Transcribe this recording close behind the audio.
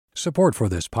Support for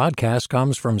this podcast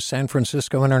comes from San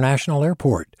Francisco International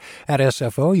Airport. At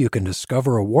SFO, you can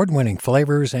discover award-winning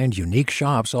flavors and unique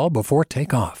shops all before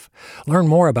takeoff. Learn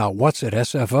more about what's at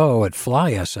SFO at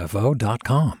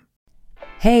flysfo.com.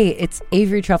 Hey, it's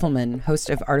Avery Trufelman,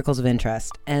 host of Articles of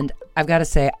Interest, and I've got to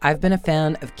say, I've been a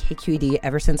fan of KQED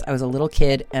ever since I was a little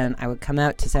kid, and I would come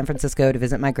out to San Francisco to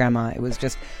visit my grandma. It was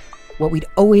just what we'd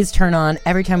always turn on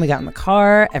every time we got in the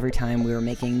car, every time we were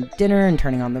making dinner and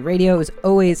turning on the radio. It was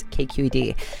always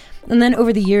KQED. And then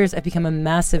over the years, I've become a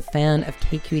massive fan of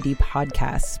KQED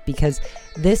podcasts because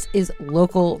this is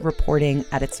local reporting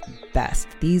at its best.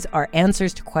 These are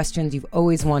answers to questions you've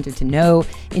always wanted to know,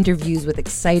 interviews with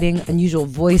exciting, unusual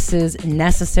voices,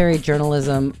 necessary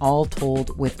journalism, all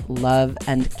told with love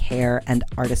and care and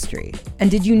artistry. And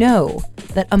did you know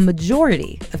that a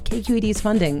majority of KQED's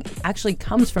funding actually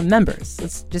comes from members?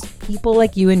 It's just people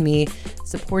like you and me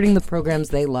supporting the programs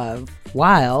they love,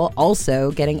 while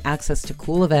also getting access to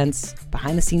cool events,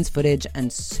 behind-the-scenes footage, and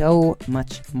so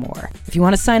much more. If you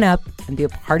want to sign up and be a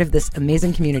part of this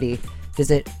amazing community,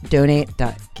 visit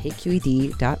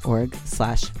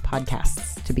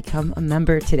donate.kqed.org/podcasts to become a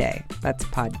member today. That's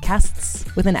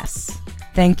podcasts with an S.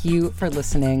 Thank you for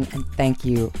listening, and thank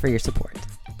you for your support.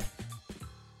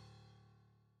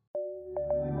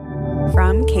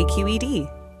 From KQED.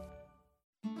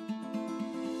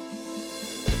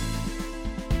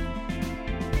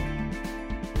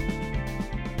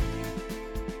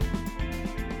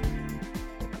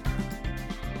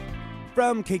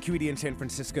 From KQED in San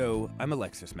Francisco, I'm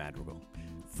Alexis Madrigal.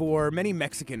 For many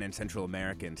Mexican and Central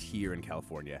Americans here in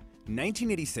California,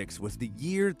 1986 was the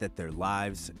year that their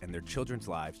lives and their children's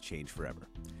lives changed forever.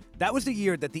 That was the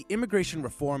year that the Immigration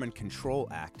Reform and Control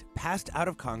Act passed out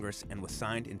of Congress and was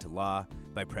signed into law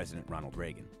by President Ronald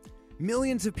Reagan.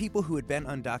 Millions of people who had been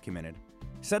undocumented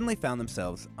suddenly found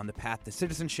themselves on the path to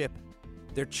citizenship.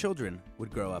 Their children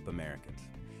would grow up Americans.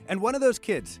 And one of those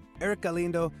kids, Eric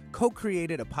Galindo,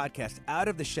 co-created a podcast out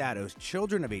of the shadows,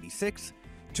 Children of 86,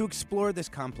 to explore this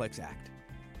complex act.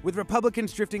 With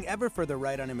Republicans drifting ever further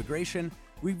right on immigration,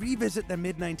 we revisit the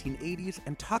mid-1980s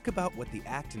and talk about what the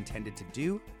act intended to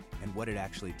do and what it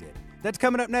actually did. That's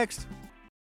coming up next.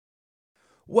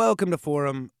 Welcome to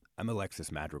Forum. I'm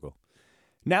Alexis Madrigal.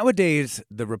 Nowadays,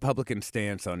 the Republican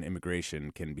stance on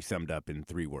immigration can be summed up in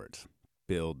 3 words: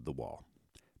 build the wall.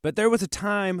 But there was a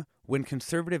time when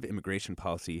conservative immigration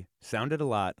policy sounded a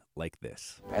lot like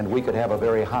this. And we could have a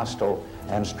very hostile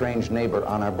and strange neighbor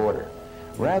on our border.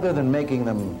 Rather than making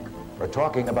them or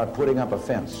talking about putting up a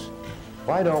fence,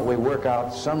 why don't we work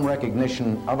out some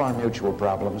recognition of our mutual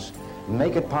problems,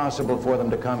 make it possible for them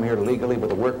to come here legally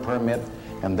with a work permit,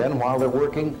 and then while they're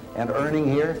working and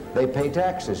earning here, they pay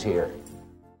taxes here.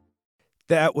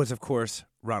 That was, of course,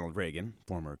 Ronald Reagan,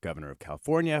 former governor of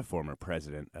California, former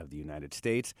president of the United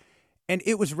States. And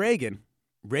it was Reagan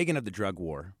of the drug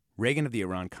war, Reagan of the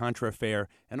Iran-Contra affair,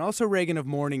 and also Reagan of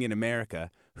Morning in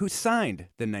America, who signed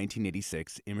the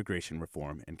 1986 Immigration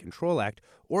Reform and Control Act,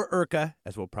 or IRCA,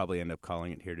 as we'll probably end up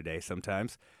calling it here today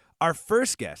sometimes. Our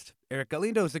first guest, Eric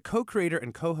Galindo, is the co-creator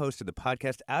and co-host of the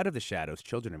podcast Out of the Shadows,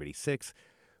 Children of 86,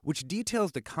 which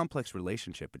details the complex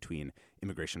relationship between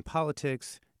immigration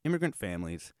politics, immigrant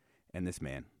families, and this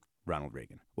man, Ronald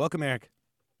Reagan. Welcome, Eric.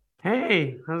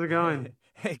 Hey, how's it going?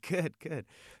 Hey, good.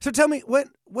 So tell me,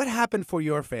 what happened for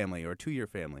your family or to your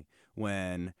family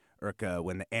when IRCA,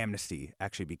 when the amnesty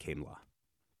actually became law?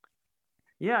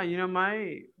 Yeah,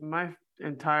 my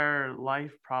entire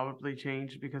life probably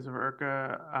changed because of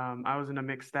IRCA. I was in a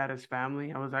mixed status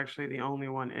family. I was actually the only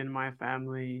one in my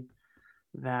family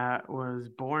that was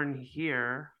born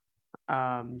here.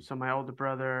 So my older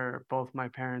brother, both my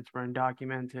parents were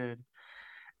undocumented,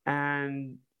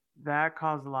 and that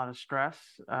caused a lot of stress,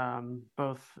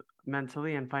 both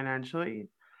mentally and financially.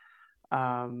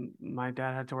 My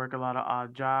dad had to work a lot of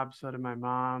odd jobs, so did my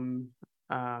mom,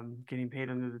 getting paid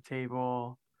under the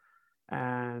table.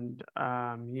 And,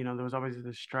 there was always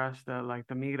the stress that like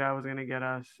the migra was going to get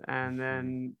us. And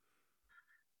then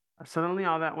suddenly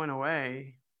all that went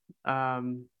away.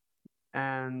 And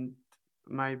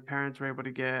my parents were able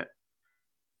to get,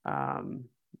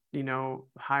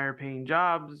 higher paying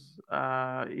jobs,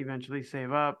 eventually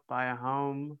save up, buy a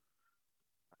home,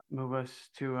 move us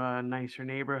to a nicer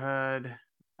neighborhood.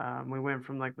 We went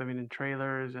from like living in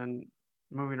trailers and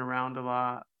moving around a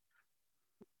lot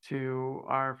to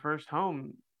our first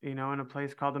home, in a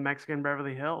place called the Mexican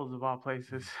Beverly Hills, of all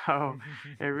places. So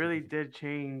it really did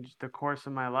change the course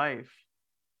of my life.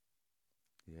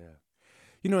 Yeah.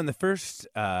 In the first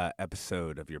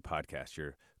episode of your podcast,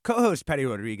 your co-host, Patty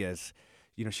Rodriguez,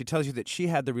 she tells you that she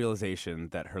had the realization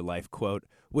that her life, quote,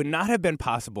 would not have been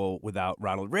possible without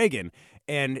Ronald Reagan.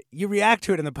 And you react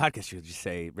to it in the podcast. You just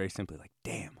say very simply, like,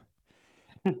 damn.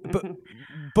 But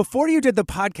before you did the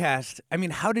podcast, I mean,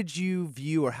 how did you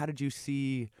view or how did you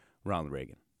see Ronald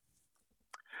Reagan?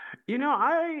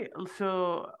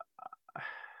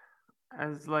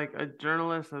 As like a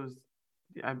journalist,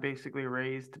 I basically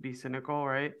raised to be cynical,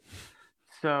 right?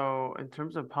 So in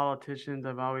terms of politicians,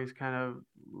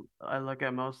 I look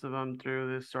at most of them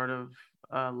through this sort of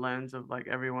lens of like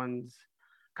everyone's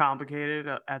complicated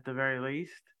at the very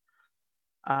least.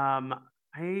 Um,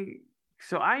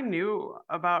 I knew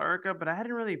about Urka, but I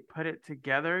hadn't really put it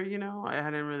together, I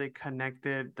hadn't really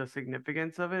connected the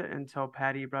significance of it until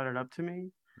Patty brought it up to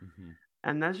me. Mm-hmm.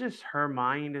 And that's just her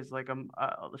mind is like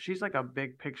she's like a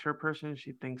big picture person.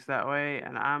 She thinks that way,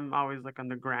 and I'm always like on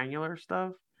the granular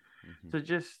stuff. Mm-hmm. So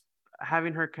just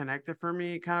having her connected for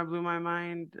me kind of blew my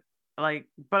mind. Like,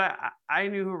 but I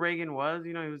knew who Reagan was.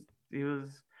 He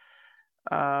was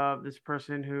this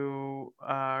person who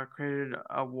created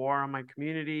a war on my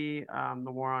community,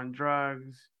 the war on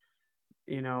drugs.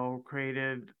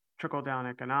 Created trickle-down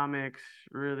economics,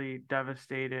 really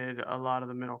devastated a lot of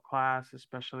the middle class,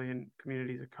 especially in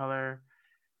communities of color.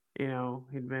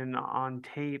 He'd been on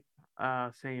tape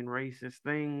saying racist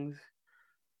things,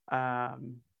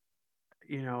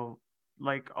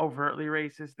 like overtly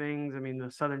racist things. I mean, the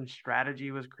Southern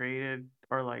Strategy was created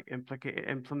or like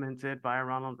implemented by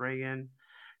Ronald Reagan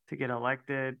to get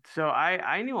elected. So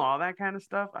I knew all that kind of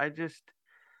stuff. And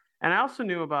I also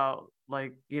knew about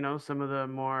like, some of the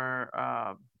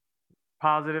more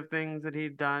positive things that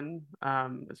he'd done,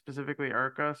 specifically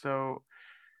Urka. So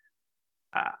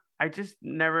I just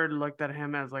never looked at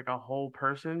him as like a whole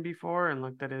person before and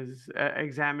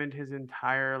examined his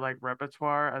entire like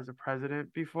repertoire as a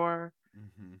president before.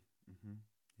 Mm-hmm. Mm-hmm.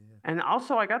 Yeah. And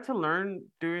also I got to learn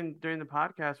during the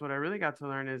podcast, what I really got to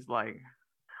learn is like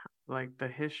the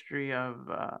history of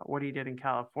what he did in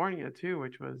California too,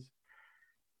 which was,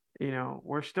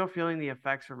 we're still feeling the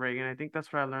effects of Reagan. I think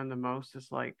that's what I learned the most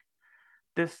is like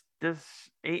these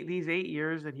 8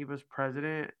 years that he was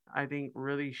president, I think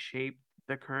really shaped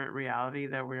the current reality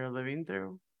that we are living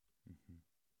through. Mm-hmm.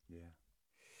 Yeah.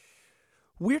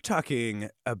 We're talking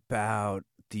about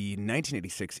the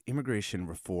 1986 Immigration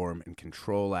Reform and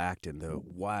Control Act and the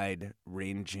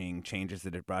wide-ranging changes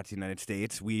that it brought to the United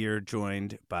States. We are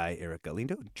joined by Eric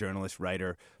Galindo, journalist,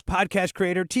 writer, podcast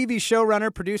creator, TV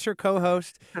showrunner, producer,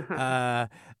 co-host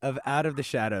of Out of the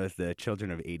Shadows, the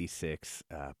Children of 86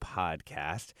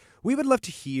 podcast. We would love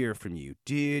to hear from you.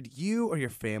 Did you or your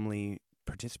family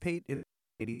participate in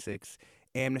 86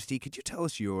 amnesty? Could you tell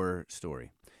us your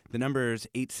story? The number is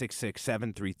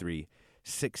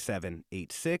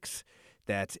 866-733-6786.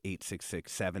 That's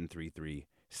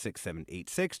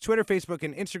 866-733-6786. Twitter, Facebook,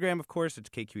 and Instagram, of course, it's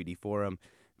KQED Forum.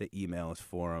 The email is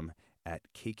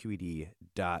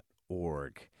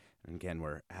forum@kqed.org. And again,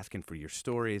 we're asking for your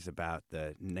stories about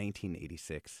the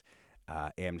 1986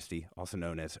 amnesty, also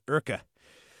known as Urka.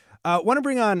 Want to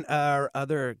bring on our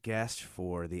other guest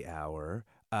for the hour.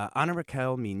 Ana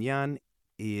Raquel Mignan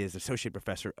is Associate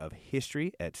Professor of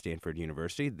History at Stanford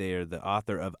University. They're the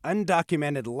author of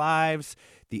Undocumented Lives,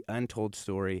 The Untold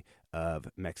Story of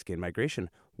Mexican Migration.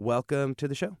 Welcome to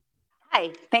the show.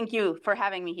 Hi, thank you for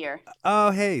having me here. Oh,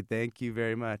 hey, thank you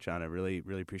very much, Ana. Really,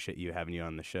 really appreciate you having you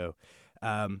on the show.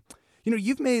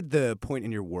 You've made the point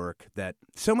in your work that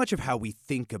so much of how we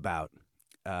think about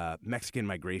Mexican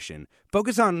migration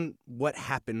focus on what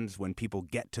happens when people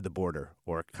get to the border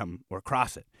or come or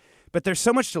cross it. But there's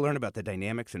so much to learn about the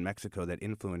dynamics in Mexico that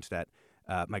influence that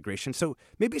migration. So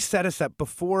maybe set us up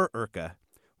before Urka.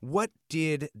 What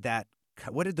did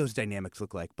those dynamics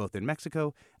look like both in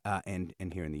Mexico and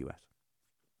here in the U.S.?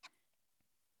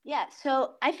 Yeah,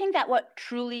 so I think that what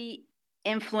truly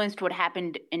influenced what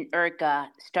happened in Urka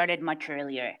started much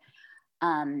earlier.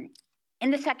 In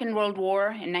the Second World War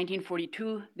in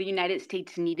 1942, the United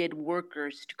States needed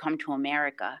workers to come to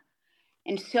America.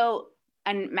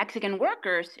 And Mexican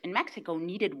workers in Mexico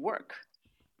needed work.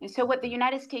 And so what the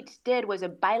United States did was a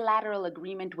bilateral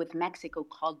agreement with Mexico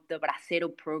called the Bracero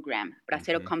Program.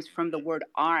 Bracero comes from the word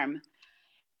arm.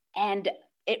 And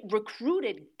it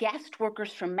recruited guest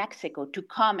workers from Mexico to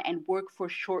come and work for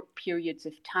short periods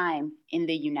of time in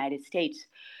the United States.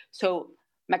 So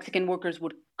Mexican workers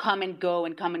would come and go,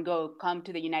 come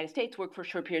to the United States, work for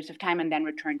short periods of time, and then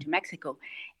return to Mexico.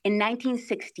 In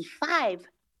 1965,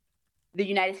 the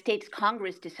United States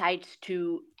Congress decides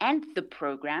to end the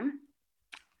program,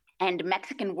 and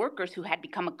Mexican workers who had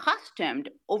become accustomed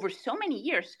over so many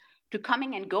years to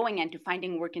coming and going and to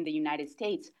finding work in the United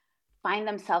States find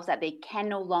themselves that they can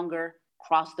no longer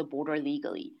cross the border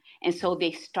legally. And so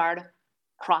they start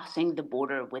crossing the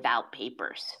border without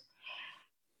papers.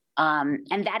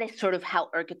 And that is sort of how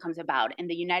IRCA comes about. In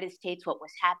the United States, what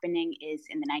was happening is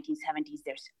in the 1970s,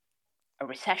 there's a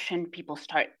recession. People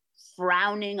start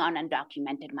frowning on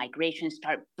undocumented migration,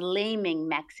 start blaming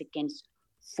Mexicans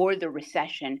for the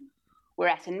recession.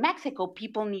 Whereas in Mexico,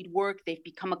 people need work. They've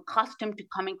become accustomed to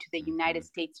coming to the United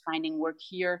States, finding work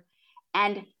here.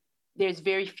 And there's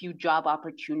very few job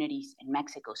opportunities in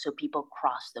Mexico. So people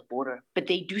cross the border, but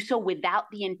they do so without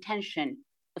the intention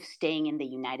of staying in the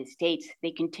United States.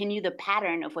 They continue the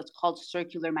pattern of what's called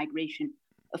circular migration,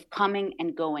 of coming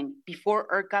and going. Before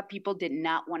IRCA, people did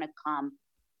not want to come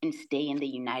and stay in the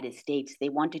United States. They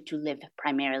wanted to live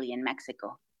primarily in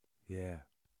Mexico. Yeah.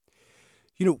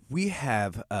 You know, we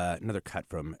have another cut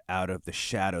from Out of the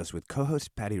Shadows with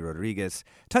co-host Patty Rodriguez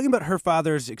talking about her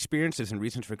father's experiences and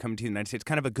reasons for coming to the United States.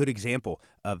 Kind of a good example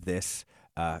of this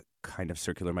kind of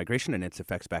circular migration and its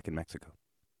effects back in Mexico.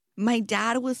 My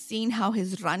dad was seeing how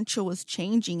his rancho was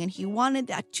changing, and he wanted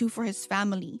that too for his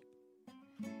family.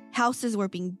 Houses were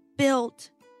being built.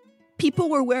 People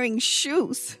were wearing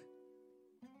shoes.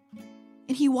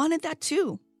 And he wanted that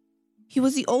too. He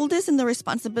was the oldest, and the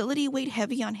responsibility weighed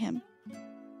heavy on him.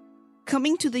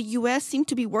 Coming to the U.S. seemed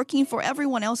to be working for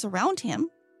everyone else around him.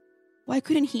 Why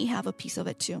couldn't he have a piece of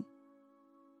it too?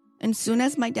 And soon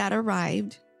as my dad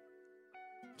arrived,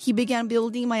 he began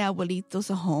building my abuelitos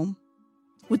a home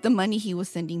with the money he was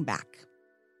sending back.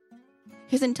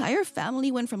 His entire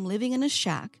family went from living in a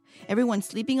shack, everyone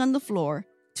sleeping on the floor,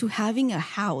 to having a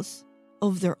house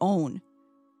of their own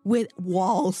with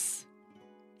walls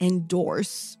and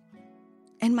doors.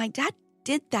 And my dad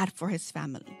did that for his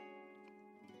family.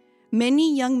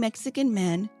 Many young Mexican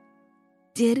men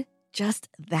did just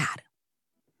that.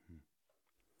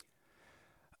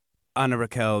 Ana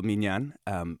Raquel Miñan,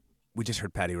 we just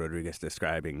heard Patty Rodriguez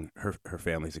describing her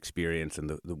family's experience and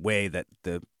the way that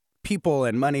the people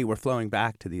and money were flowing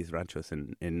back to these ranchos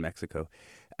in Mexico.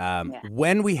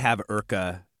 When we have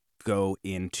IRCA go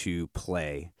into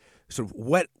play, so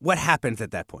what happens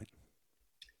at that point?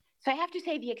 So I have to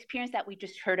say the experience that we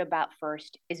just heard about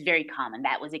first is very common.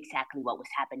 That was exactly what was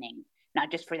happening,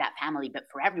 not just for that family, but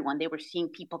for everyone. They were seeing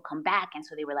people come back. And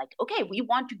so they were like, okay, we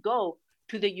want to go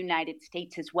to the United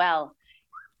States as well.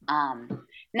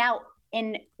 Now,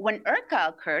 when IRCA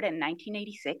occurred in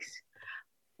 1986,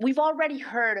 we've already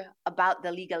heard about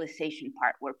the legalization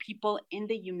part, where people in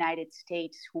the United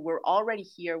States who were already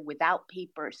here without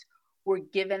papers were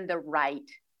given the right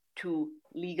to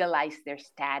legalize their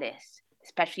status,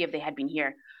 especially if they had been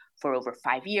here for over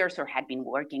 5 years or had been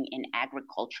working in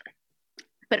agriculture.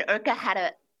 But IRCA had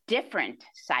a different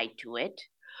side to it,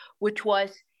 which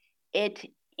was it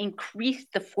increased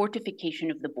the fortification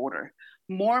of the border.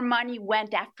 More money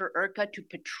went after IRCA to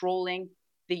patrolling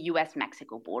the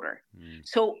U.S.-Mexico border.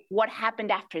 So what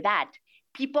happened after that?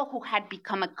 People who had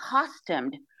become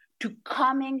accustomed to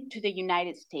coming to the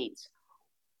United States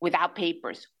without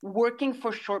papers, working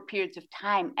for short periods of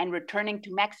time and returning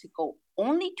to Mexico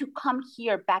only to come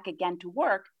here back again to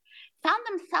work, found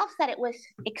themselves that it was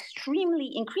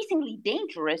increasingly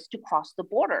dangerous to cross the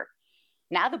border.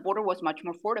 Now the border was much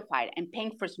more fortified, and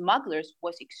paying for smugglers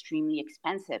was extremely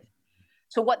expensive.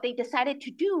 So what they decided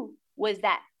to do was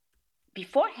that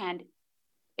beforehand,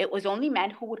 it was only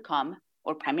men who would come,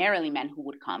 or primarily men who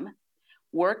would come,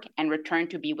 work and return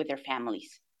to be with their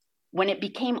families. When it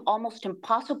became almost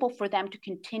impossible for them to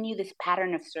continue this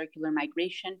pattern of circular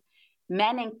migration,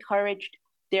 men encouraged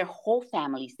their whole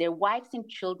families, their wives and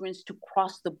children, to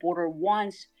cross the border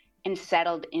once and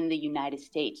settled in the United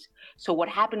States. So what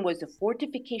happened was the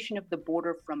fortification of the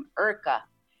border from IRCA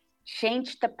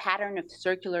changed the pattern of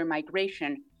circular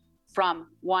migration from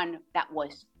one that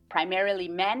was primarily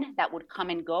men that would come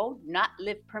and go, not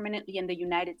live permanently in the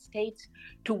United States,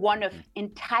 to one of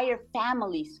entire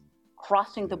families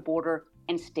crossing the border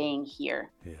and staying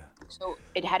here. Yeah. So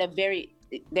it had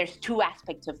there's two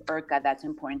aspects of IRCA that's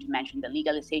important to mention: the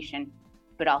legalization,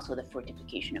 but also the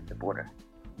fortification of the border.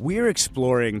 We're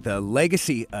exploring the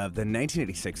legacy of the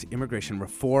 1986 Immigration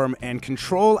Reform and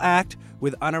Control Act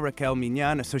with Ana Raquel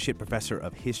Miñan, Associate Professor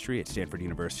of History at Stanford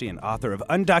University and author of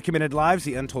Undocumented Lives,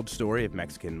 The Untold Story of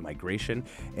Mexican Migration,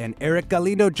 and Eric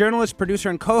Galindo, journalist, producer,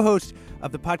 and co-host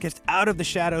of the podcast Out of the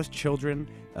Shadows, Children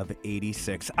of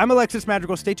 86. I'm Alexis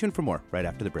Madrigal. Stay tuned for more right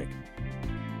after the break.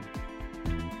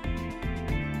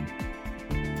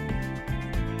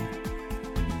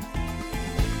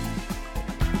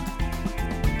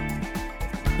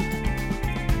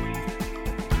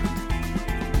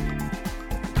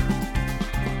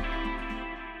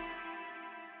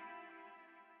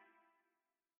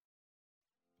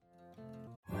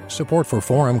 Support for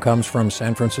Forum comes from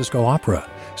San Francisco Opera.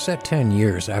 Set 10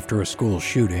 years after a school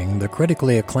shooting, the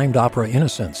critically acclaimed opera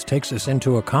Innocence takes us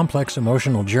into a complex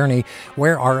emotional journey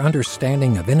where our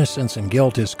understanding of innocence and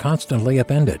guilt is constantly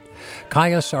upended.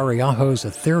 Kaya Sariaho's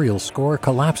ethereal score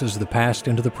collapses the past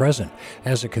into the present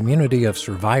as a community of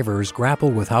survivors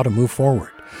grapple with how to move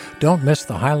forward. Don't miss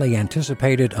the highly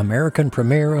anticipated American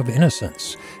premiere of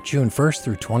Innocence, June 1st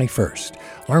through 21st.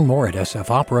 Learn more at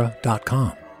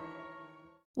sfopera.com.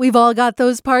 We've all got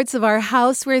those parts of our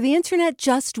house where the internet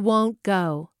just won't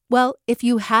go. Well, if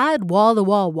you had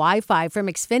wall-to-wall Wi-Fi from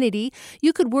Xfinity,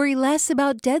 you could worry less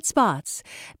about dead spots.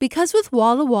 Because with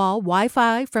wall-to-wall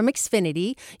Wi-Fi from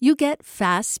Xfinity, you get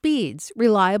fast speeds,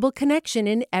 reliable connection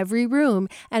in every room,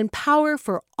 and power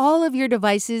for all of your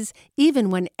devices, even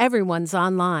when everyone's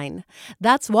online.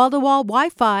 That's wall-to-wall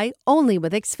Wi-Fi only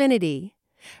with Xfinity.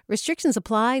 Restrictions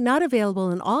apply, not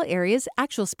available in all areas.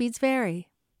 Actual speeds vary.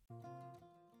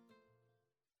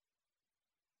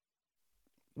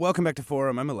 Welcome back to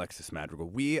Forum. I'm Alexis Madrigal.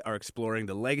 We are exploring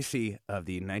the legacy of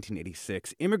the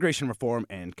 1986 Immigration Reform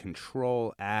and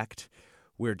Control Act.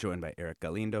 We're joined by Eric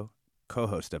Galindo,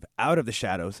 co-host of Out of the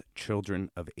Shadows,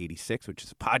 Children of 86, which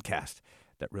is a podcast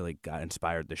that really got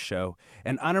inspired the show,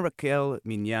 and Ana Raquel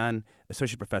Minyan,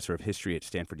 associate professor of history at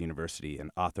Stanford University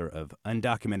and author of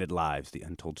Undocumented Lives, The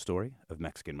Untold Story of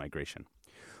Mexican Migration.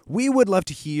 We would love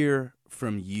to hear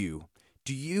from you.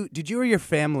 Did you or your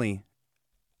family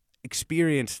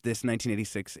experience this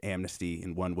 1986 amnesty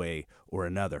in one way or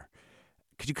another?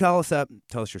 Could you call us up?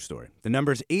 Tell us your story. The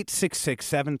number is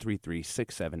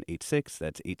 866-733-6786.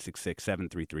 That's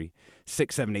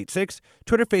 866-733-6786.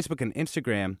 Twitter, Facebook, and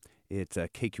Instagram, it's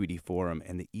KQED Forum,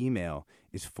 and the email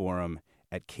is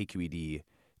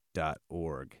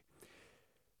forum@kqed.org.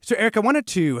 So, Eric, I wanted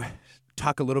to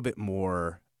talk a little bit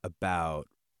more about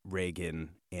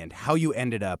Reagan and how you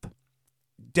ended up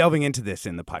delving into this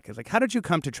in the podcast. Like, how did you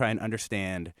come to try and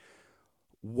understand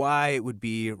why it would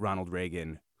be Ronald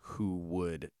Reagan who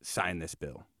would sign this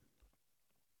bill?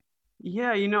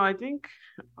 Yeah, I think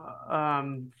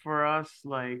for us,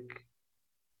 like,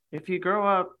 if you grow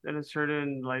up in a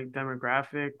certain like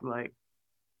demographic, like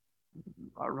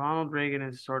Ronald Reagan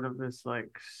is sort of this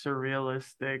like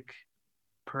surrealistic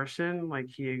person. Like,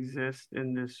 he exists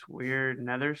in this weird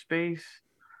nether space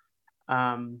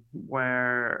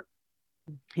where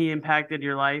he impacted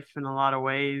your life in a lot of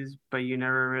ways, but you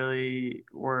never really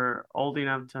were old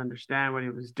enough to understand what he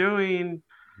was doing.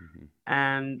 Mm-hmm.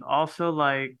 And also,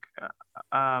 like,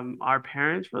 our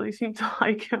parents really seem to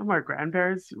like him. Our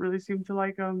grandparents really seem to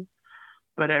like him.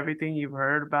 But everything you've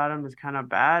heard about him is kind of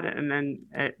bad. And then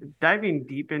diving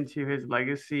deep into his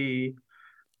legacy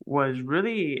was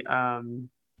really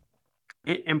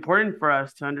important for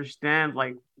us to understand,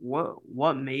 like,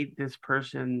 what made this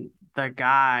person the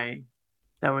guy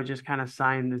that would just kind of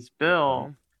sign this bill.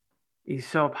 Mm-hmm. He's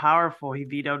so powerful. He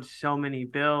vetoed so many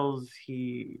bills.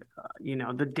 He,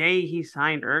 the day he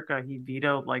signed IRCA, he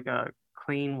vetoed like a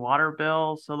clean water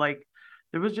bill. So like,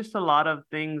 there was just a lot of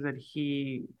things that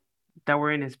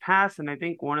were in his past. And I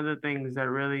think one of the things that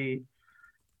really,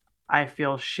 I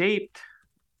feel, shaped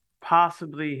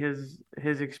possibly his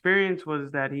experience was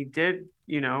that he did,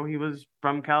 he was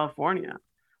from California,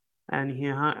 and he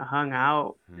hung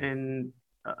out in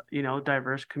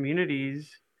diverse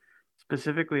communities.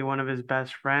 Specifically, one of his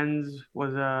best friends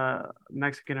was a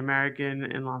Mexican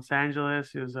American in Los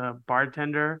Angeles. He was a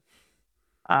bartender.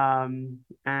 And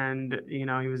he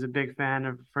was a big fan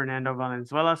of Fernando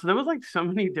Valenzuela. So there was like so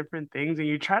many different things, and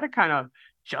you try to kind of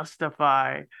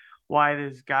justify why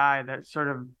this guy that sort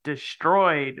of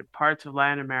destroyed parts of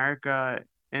Latin America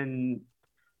in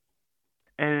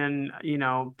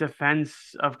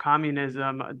defense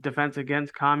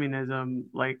against communism,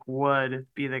 like, would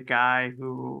be the guy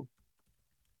who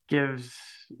gives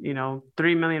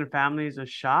 3 million families a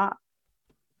shot.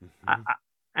 Mm-hmm.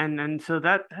 And so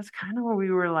that's kind of what we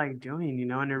were like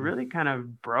doing, and it really kind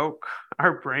of broke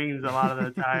our brains a lot of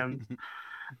the time.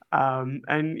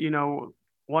 And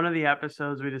one of the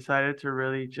episodes we decided to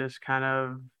really just kind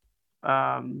of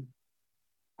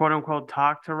quote unquote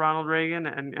talk to Ronald Reagan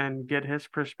and get his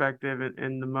perspective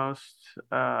in the most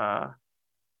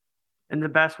in the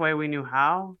best way we knew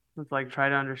how, was like try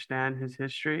to understand his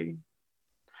history.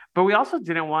 But we also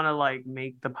didn't want to like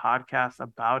make the podcast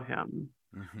about him.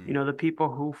 Mm-hmm. The people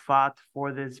who fought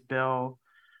for this bill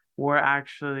were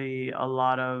actually a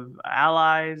lot of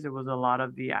allies. It was a lot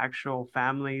of the actual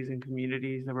families and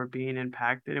communities that were being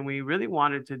impacted. And we really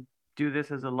wanted to do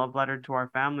this as a love letter to our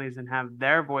families and have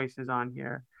their voices on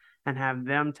here and have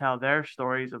them tell their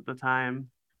stories of the time,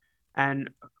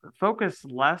 and focus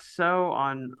less so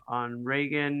on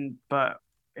Reagan, but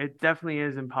it definitely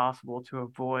is impossible to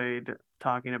avoid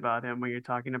talking about him when you're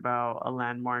talking about a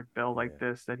landmark bill like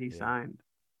this that he signed.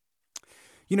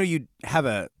 You know, you have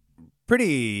a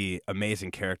pretty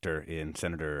amazing character in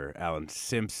Senator Alan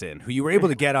Simpson, who you were able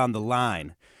to get on the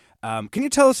line. Can you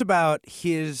tell us about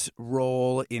his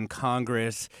role in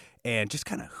Congress and just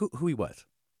kind of who he was?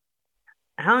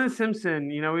 Alan Simpson,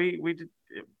 you know, we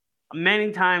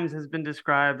many times has been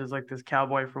described as like this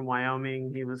cowboy from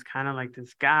Wyoming. He was kind of like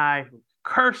this guy who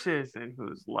curses and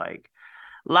who's like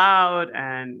loud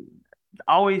and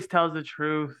always tells the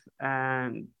truth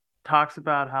and talks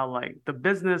about how like the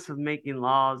business of making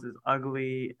laws is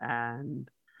ugly. And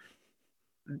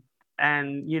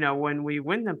you know, when we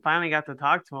went and finally got to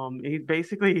talk to him, he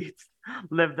basically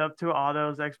lived up to all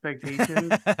those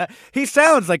expectations. He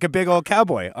sounds like a big old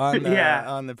cowboy on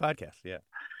on the podcast. Yeah.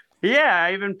 Yeah,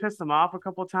 I even pissed him off a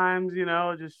couple times, you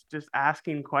know, just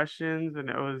asking questions, and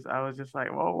I was just like,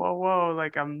 whoa, whoa, whoa,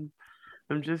 like I'm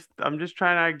just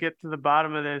trying to get to the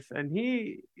bottom of this, and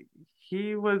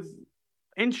he was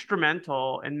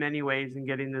instrumental in many ways in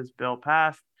getting this bill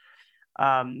passed.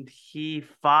 He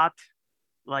fought,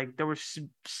 like there were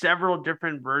several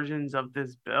different versions of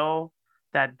this bill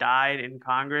that died in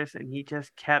Congress, and he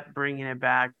just kept bringing it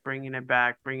back, bringing it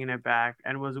back, bringing it back,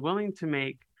 and was willing to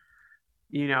make,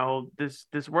 you know,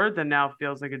 this word that now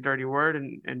feels like a dirty word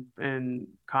in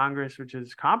Congress, which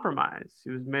is compromise. He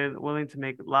was willing to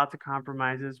make lots of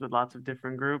compromises with lots of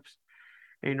different groups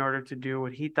in order to do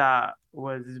what he thought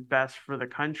was best for the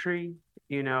country.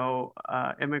 You know,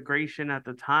 immigration at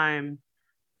the time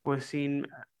was seen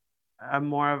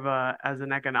more of as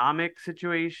an economic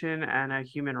situation and a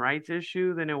human rights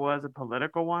issue than it was a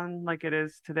political one like it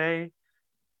is today.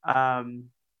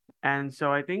 And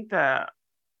so I think that,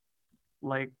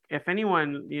 like, if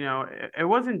anyone, you know, it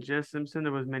wasn't just Simpson.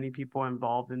 There was many people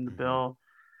involved in the bill,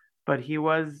 but he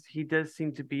does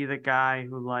seem to be the guy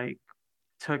who like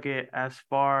took it as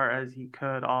far as he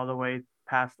could all the way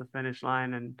past the finish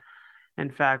line. And in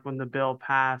fact, when the bill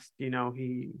passed, you know,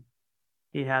 he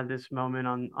had this moment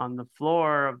on the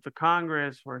floor of the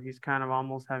Congress where he's kind of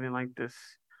almost having like this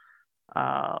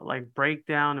like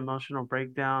emotional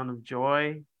breakdown of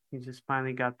joy. He just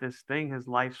finally got this thing, his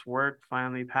life's work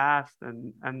finally passed.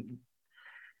 And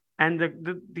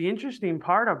the interesting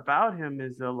part about him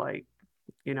is that, like,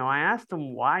 you know, I asked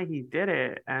him why he did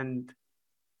it, and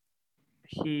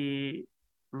he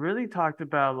really talked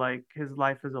about like his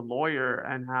life as a lawyer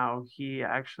and how he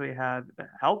actually had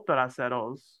helped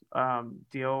braceros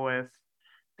deal with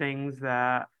things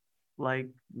that like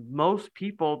most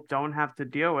people don't have to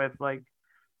deal with. Like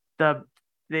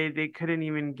they couldn't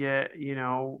even get, you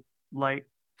know, like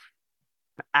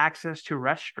access to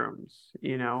restrooms,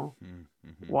 you know,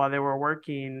 while they were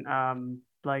working.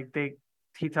 Like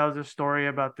he tells a story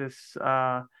about this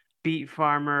beet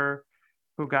farmer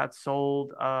who got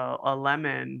sold a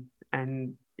lemon,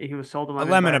 and he was sold a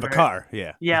lemon of a car.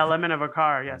 Yeah. Yeah, a lemon of a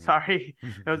car. Yeah, sorry.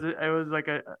 It was like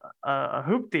a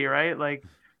hoopty, right? Like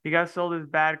he got sold his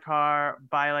bad car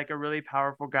by like a really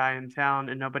powerful guy in town,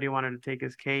 and nobody wanted to take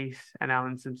his case, and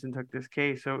Alan Simpson took this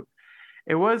case. So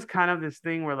it was kind of this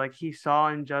thing where like he saw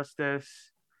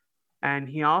injustice, and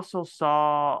he also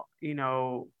saw, you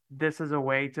know, this as a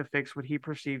way to fix what he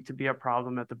perceived to be a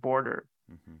problem at the border.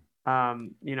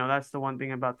 You know, that's the one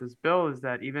thing about this bill, is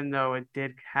that even though it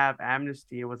did have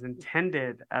amnesty, it was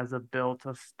intended as a bill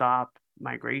to stop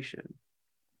migration.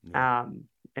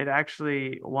 It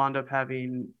actually wound up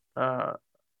having an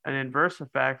inverse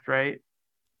effect, right?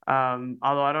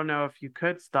 Although I don't know if you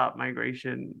could stop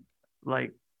migration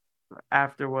like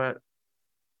after what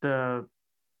the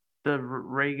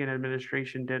Reagan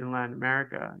administration did in Latin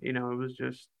America. You know, it was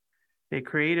just, they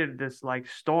created this like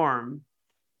storm,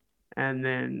 and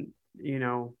then, you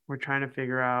know, we're trying to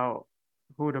figure out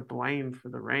who to blame for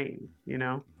the rain, you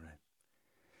know? Right.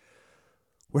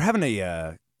 We're having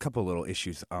a couple little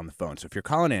issues on the phone. So if you're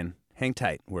calling in, hang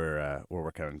tight. We're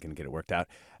working on going to get it worked out.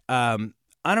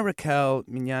 Ana Raquel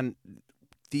Mignan,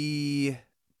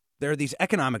 there are these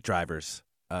economic drivers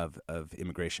of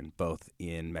immigration, both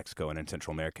in Mexico and in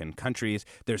Central American countries.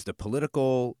 There's the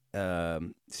political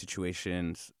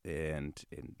situations and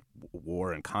in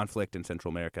war and conflict in Central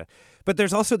America. But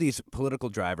there's also these political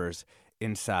drivers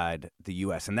inside the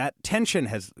U.S. And that tension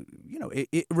has, you know,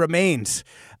 it remains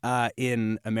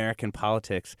in American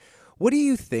politics. What do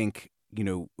you think, you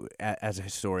know, as a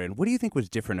historian, what do you think was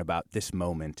different about this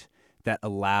moment that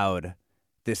allowed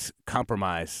this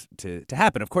compromise to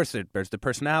happen? Of course, there's the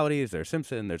personalities, there's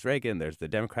Simpson, there's Reagan, there's the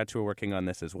Democrats who are working on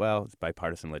this as well. It's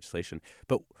bipartisan legislation.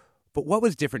 But what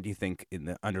was different, do you think, in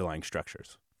the underlying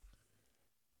structures?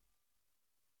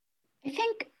 I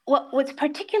think What's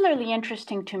particularly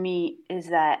interesting to me is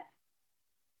that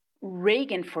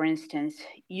Reagan, for instance,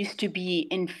 used to be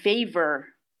in favor,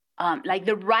 like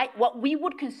what we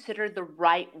would consider the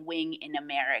right wing in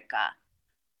America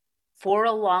for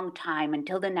a long time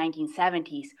until the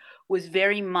 1970s was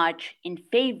very much in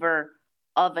favor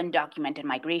of undocumented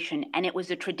migration. And it was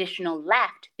the traditional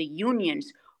left, the unions,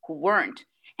 who weren't.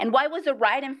 And why was the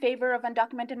right in favor of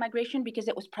undocumented migration? Because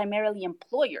it was primarily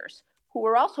employers who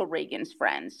were also Reagan's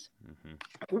friends,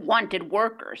 who wanted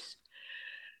workers.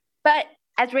 But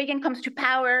as Reagan comes to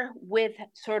power with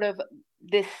sort of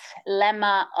this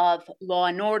lemma of law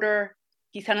and order,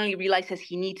 he suddenly realizes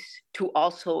he needs to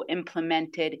also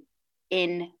implement it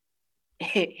in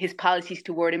his policies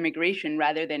toward immigration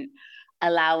rather than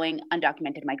allowing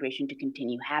undocumented migration to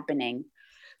continue happening.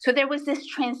 So there was this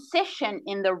transition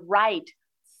in the right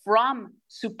from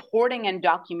supporting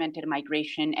undocumented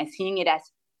migration and seeing it as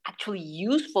actually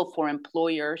useful for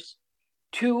employers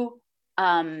to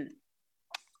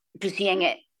seeing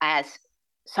it as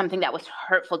something that was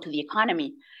hurtful to the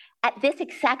economy. At this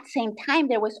exact same time,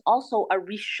 there was also a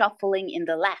reshuffling in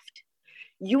the left.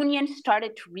 Unions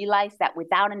started to realize that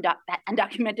without that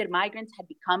undocumented migrants had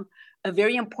become a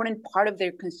very important part of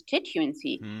their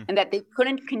constituency and that they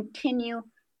couldn't continue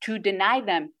to deny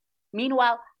them.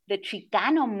 Meanwhile, the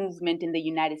Chicano movement in the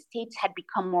United States had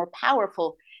become more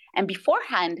powerful. And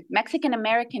beforehand, Mexican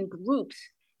American groups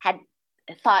had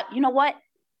thought, you know what?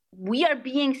 We are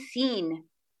being seen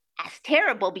as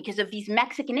terrible because of these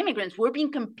Mexican immigrants. We're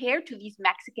being compared to these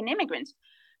Mexican immigrants.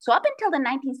 So up until the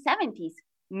 1970s,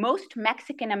 most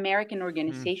Mexican American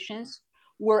organizations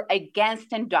were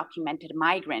against undocumented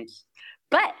migrants.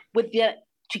 But with the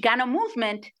Chicano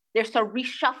movement, there's a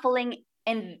reshuffling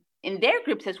in their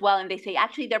groups as well. And they say,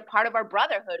 actually, they're part of our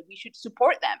brotherhood. We should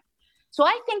support them. So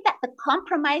I think that the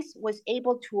compromise was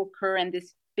able to occur and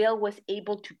this bill was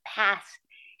able to pass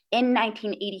in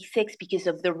 1986 because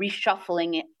of the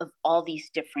reshuffling of all these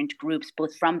different groups,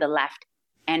 both from the left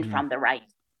and from the right.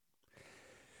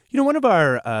 You know, one of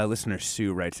our listeners,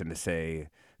 Sue, writes in to say,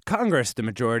 Congress, the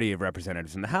majority of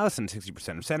representatives in the House and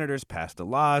 60% of senators passed the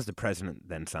laws. The president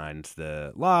then signs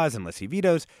the laws unless he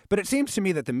vetoes. But it seems to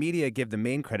me that the media give the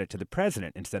main credit to the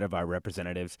president instead of our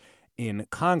representatives in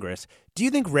Congress. Do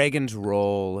you think Reagan's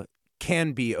role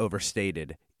can be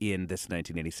overstated in this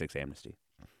 1986 amnesty?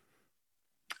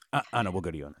 Anna, we'll go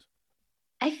to you on this.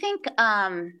 I think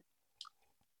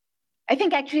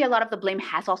actually a lot of the blame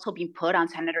has also been put on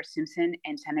Senator Simpson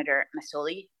and Senator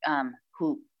Massoli,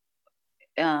 who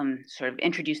sort of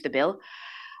introduced the bill.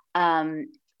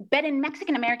 But in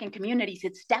Mexican American communities,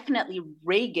 it's definitely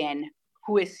Reagan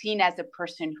who is seen as the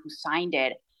person who signed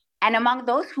it. And among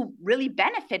those who really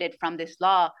benefited from this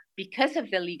law because of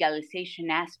the legalization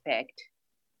aspect,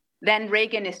 then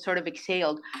Reagan is sort of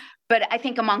exhaled. But I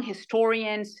think among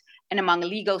historians and among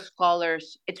legal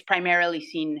scholars, it's primarily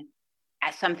seen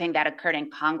as something that occurred in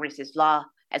Congress's law,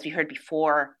 as we heard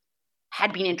before,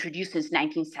 had been introduced since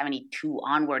 1972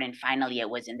 onward, and finally it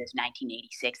was in this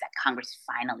 1986 that Congress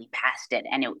finally passed it,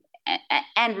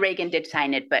 and Reagan did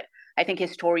sign it, but I think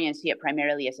historians see it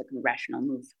primarily as a congressional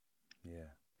move.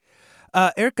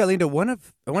 Yeah. Eric Galindo, I want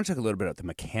to talk a little bit about the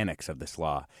mechanics of this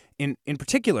law. In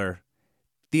particular,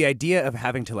 the idea of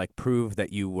having to prove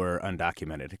that you were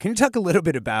undocumented. Can you talk a little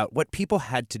bit about what people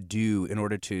had to do in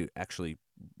order to actually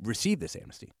receive this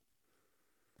amnesty?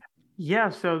 Yeah,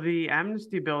 so the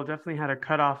amnesty bill definitely had a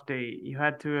cutoff date. You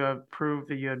had to prove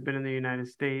that you had been in the United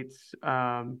States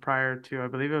prior to, I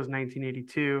believe it was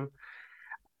 1982.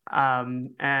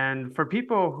 And for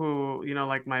people who,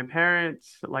 like my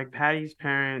parents, like Patty's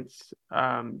parents,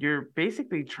 you're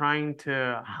basically trying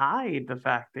to hide the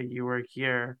fact that you were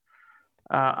here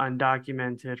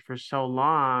undocumented for so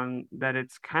long that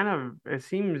it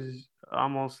seems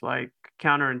almost like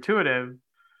counterintuitive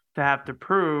to have to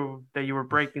prove that you were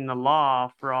breaking the law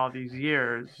for all these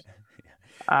years.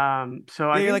 So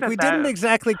I think we didn't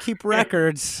exactly keep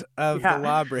records of the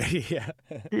law breaking.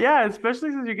 Yeah,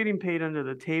 especially since you're getting paid under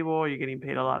the table, you're getting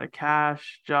paid a lot of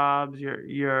cash jobs. You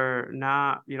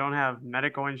don't have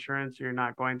medical insurance. You're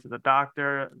not going to the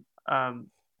doctor.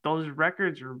 Those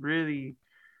records are really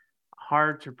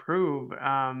hard to prove.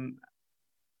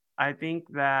 I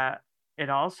think that it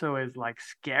also is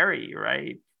scary,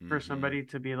 right? For somebody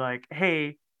to be like,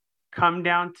 hey, come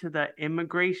down to the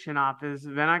immigration office,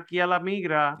 ven aquí a la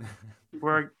migra,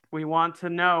 where we want to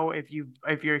know if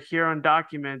you're here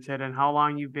undocumented and how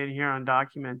long you've been here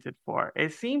undocumented for.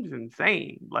 It seems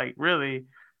insane, really.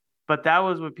 But that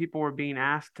was what people were being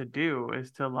asked to do,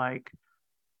 is to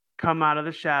come out of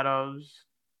the shadows,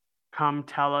 come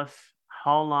tell us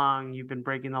how long you've been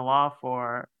breaking the law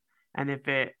for. And if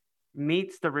it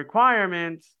meets the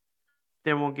requirements,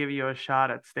 then we'll give you a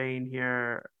shot at staying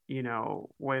here,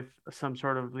 with some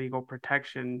sort of legal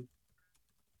protection.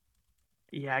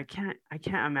 Yeah, I can't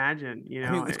imagine,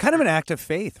 I mean, it's kind of an act of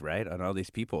faith, right, on all these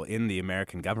people in the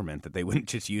American government that they wouldn't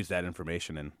just use that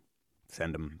information and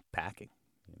send them packing.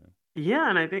 Yeah,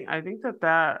 and I think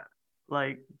that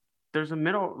like there's a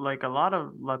lot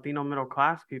of Latino middle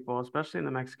class people, especially in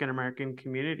the Mexican American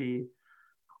community,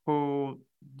 who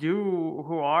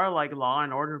who are like law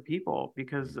and order people,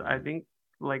 because I think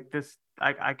like this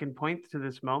I can point to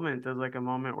this moment as like a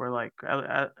moment where like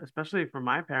especially for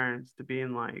my parents to be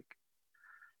in like,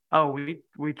 oh,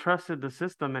 we trusted the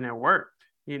system and it worked,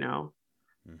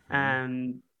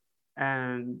 Mm-hmm.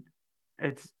 and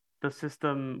it's the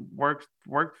system worked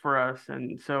for us,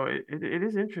 and so it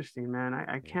is interesting, man.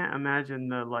 I can't imagine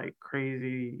the like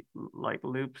crazy like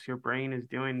loops your brain is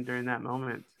doing during that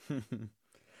moment.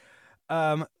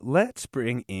 Let's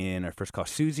bring in our first call,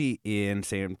 Susie in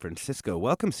San Francisco.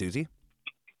 Welcome, Susie.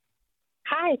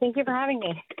 Hi, thank you for having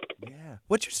me. Yeah.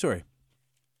 What's your story?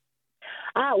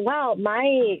 Well,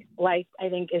 my life, I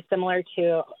think, is similar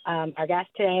to our guest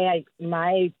today.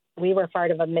 We were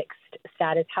part of a mixed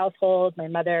status household. My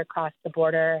mother crossed the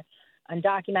border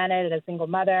undocumented, a single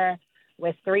mother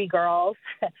with 3 girls.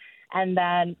 And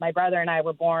then my brother and I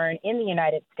were born in the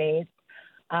United States.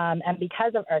 And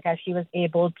because of IRCA, she was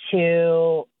able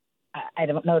to, I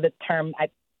don't know the term,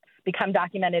 become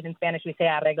documented. In Spanish, we say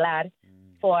arreglar,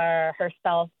 for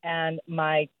herself and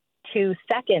my 2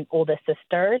 second oldest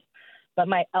sisters. But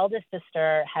my eldest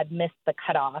sister had missed the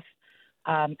cutoff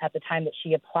at the time that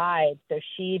she applied. So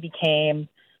she became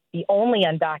the only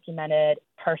undocumented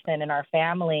person in our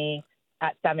family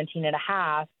at 17 and a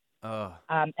half,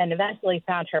 and eventually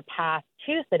found her path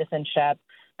to citizenship,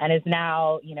 and is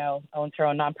now, owns her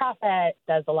own nonprofit,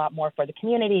 does a lot more for the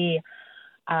community.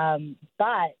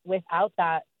 But without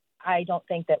that, I don't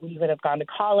think that we would have gone to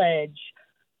college.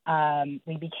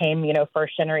 We became,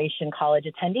 first generation college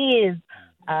attendees.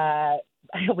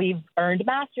 We've earned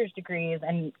master's degrees,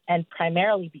 and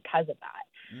primarily because of that.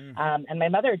 And my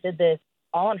mother did this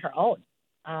all on her own.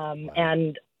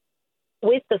 And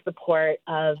with the support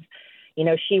of,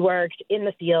 she worked in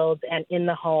the fields and in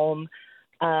the home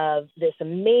of this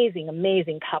amazing,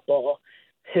 amazing couple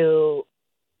who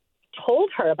told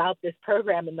her about this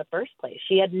program in the first place.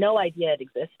 She had no idea it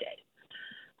existed.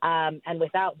 And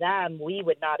without them, we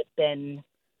would not have been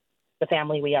the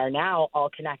family we are now, all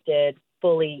connected,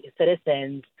 fully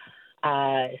citizens.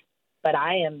 But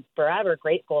I am forever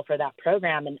grateful for that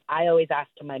program. And I always asked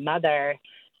my mother,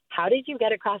 how did you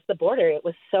get across the border? It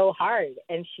was so hard.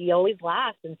 And she always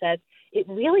laughed and said, it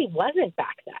really wasn't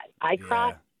back then. I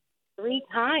crossed 3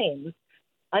 times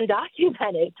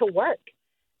undocumented to work.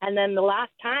 And then the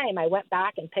last time I went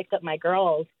back and picked up my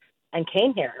girls and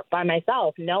came here by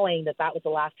myself, knowing that that was the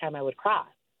last time I would cross.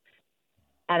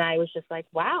 And I was just like,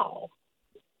 wow,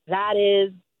 that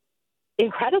is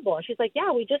incredible. And she's like,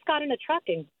 yeah, we just got in a truck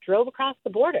and drove across the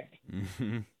border.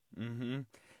 Mm-hmm. Mm-hmm.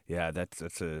 Yeah, that's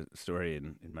a story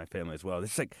in my family as well.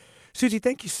 It's like, Susie,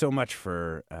 thank you so much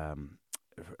for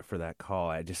that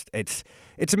call. It's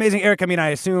amazing, Eric. I mean, I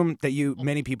assume that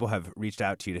many people have reached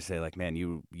out to you to say, like, man,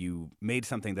 you made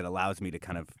something that allows me to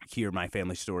kind of hear my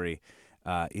family story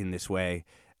in this way.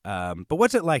 But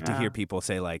what's it like to hear people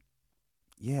say, like,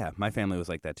 yeah, my family was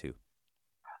like that too?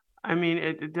 I mean,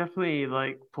 it definitely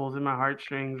like pulls in my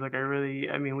heartstrings. Like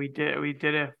we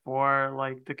did it for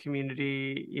like the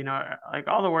community, like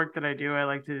all the work that I do, I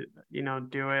like to,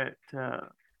 do it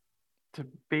to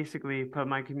basically put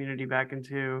my community back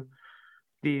into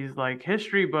these like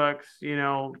history books,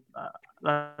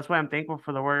 that's why I'm thankful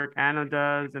for the work Anna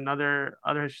does and other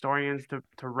historians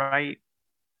to write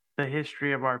the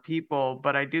history of our people.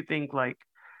 But I do think like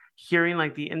hearing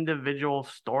like the individual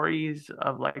stories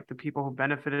of like the people who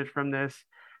benefited from this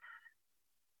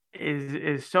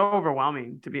is so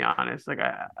overwhelming, to be honest. Like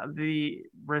the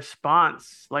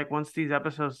response, like once these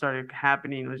episodes started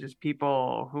happening, was just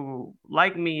people who,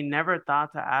 like me, never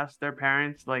thought to ask their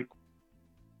parents, like,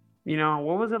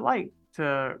 what was it like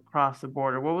to cross the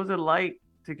border? What was it like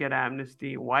to get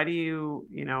amnesty? Why do you,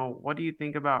 what do you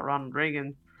think about Ronald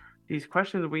Reagan? These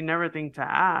questions we never think to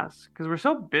ask because we're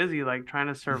so busy like trying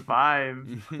to survive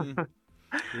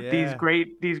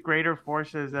these greater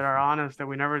forces that are on us that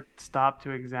we never stop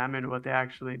to examine what they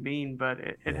actually mean. But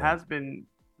it has been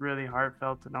really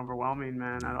heartfelt and overwhelming,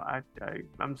 man.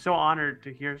 I'm so honored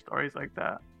to hear stories like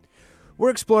that. We're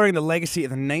exploring the legacy of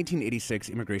the 1986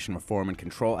 Immigration Reform and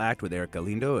Control Act with Eric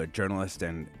Galindo, a journalist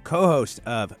and co-host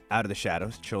of Out of the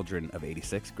Shadows, Children of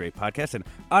 86, great podcast, and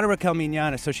Ana Raquel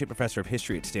Miñán, associate professor of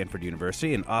history at Stanford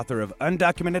University and author of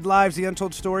Undocumented Lives, The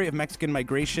Untold Story of Mexican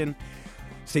Migration.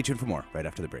 Stay tuned for more right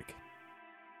after the break.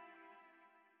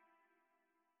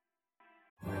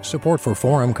 Support for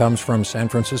Forum comes from San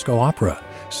Francisco Opera.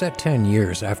 Set 10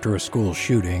 years after a school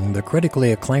shooting, the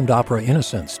critically acclaimed opera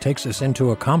Innocence takes us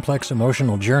into a complex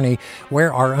emotional journey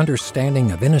where our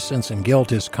understanding of innocence and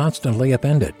guilt is constantly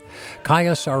upended.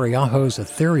 Kaya Sariaho's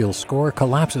ethereal score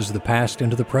collapses the past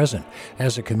into the present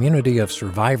as a community of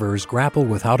survivors grapple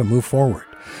with how to move forward.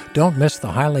 Don't miss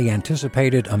the highly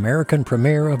anticipated American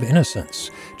premiere of Innocence,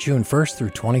 June 1st through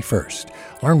 21st.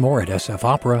 Learn more at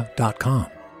sfopera.com.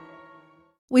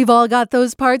 We've all got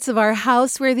those parts of our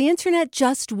house where the internet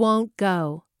just won't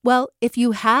go. Well, if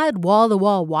you had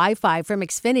wall-to-wall Wi-Fi from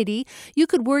Xfinity, you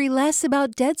could worry less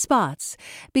about dead spots.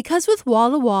 Because with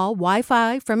wall-to-wall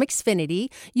Wi-Fi from Xfinity,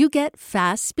 you get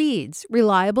fast speeds,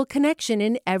 reliable connection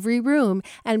in every room,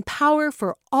 and power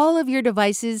for all of your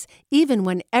devices, even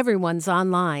when everyone's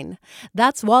online.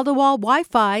 That's wall-to-wall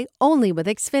Wi-Fi only with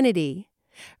Xfinity.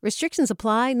 Restrictions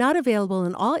apply, not available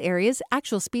in all areas.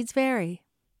 Actual speeds vary.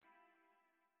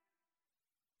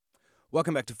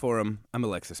 Welcome back to Forum. I'm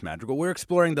Alexis Madrigal. We're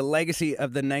exploring the legacy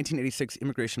of the 1986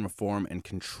 Immigration Reform and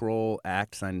Control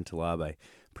Act signed into law by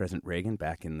President Reagan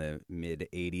back in the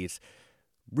mid-'80s.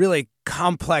 Really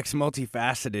complex,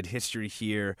 multifaceted history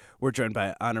here. We're joined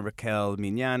by Ana Raquel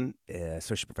Miñán,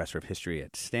 associate professor of history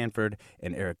at Stanford,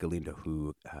 and Eric Galindo,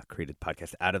 who created the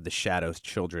podcast Out of the Shadows,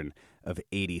 Children of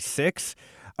 86.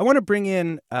 I want to bring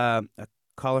in a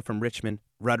caller from Richmond.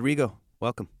 Rodrigo,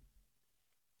 welcome.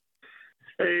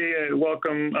 Hey,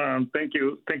 welcome. Thank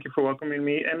you for welcoming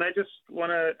me. And I just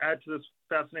want to add to this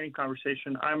fascinating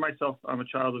conversation. I'm a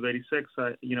child of 86.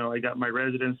 I got my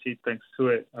residency thanks to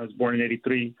it. I was born in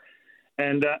 83.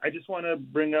 And I just want to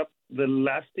bring up the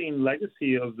lasting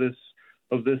legacy of this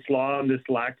law and this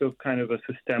lack of kind of a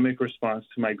systemic response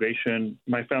to migration.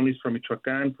 My family's from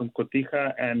Michoacán, from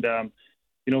Cotija. And,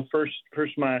 first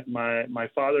my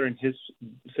father and his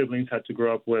siblings had to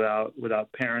grow up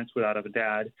without parents, without a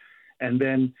dad. And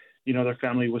then, their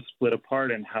family was split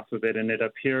apart and half of it ended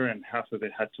up here and half of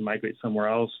it had to migrate somewhere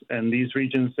else. And these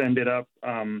regions ended up,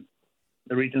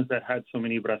 the regions that had so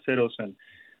many braceros and,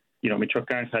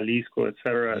 Michoacán, Jalisco, et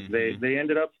cetera, they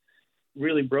ended up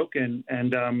really broken.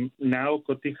 And now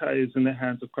Cotija is in the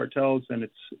hands of cartels and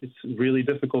it's really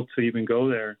difficult to even go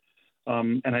there.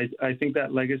 And I think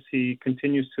that legacy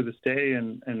continues to this day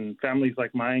and families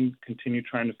like mine continue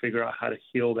trying to figure out how to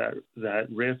heal that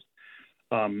rift.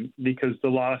 Because the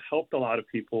law helped a lot of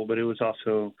people, but it was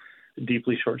also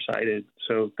deeply short-sighted.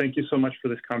 So thank you so much for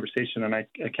this conversation, and I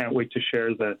can't wait to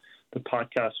share the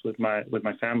podcast with my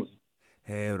family.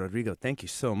 Hey, Rodrigo, thank you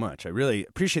so much. I really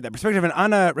appreciate that perspective. And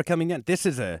Ana Raquel Miñán, this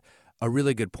is a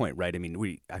really good point, right? I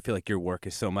mean, I feel like your work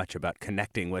is so much about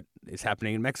connecting what is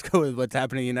happening in Mexico with what's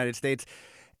happening in the United States.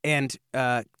 And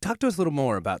talk to us a little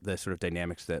more about the sort of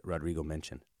dynamics that Rodrigo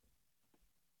mentioned.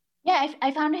 Yeah, I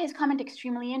found his comment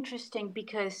extremely interesting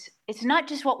because it's not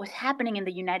just what was happening in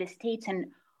the United States and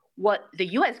what the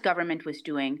U.S. government was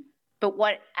doing, but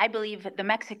what I believe the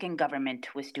Mexican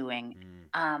government was doing.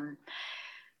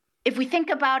 If we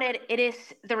think about it, it is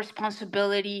the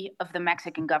responsibility of the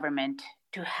Mexican government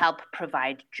to help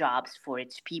provide jobs for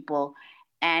its people.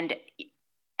 And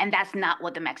that's not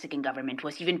what the Mexican government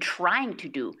was even trying to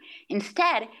do.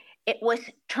 Instead, it was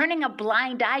turning a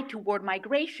blind eye toward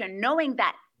migration, knowing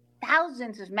that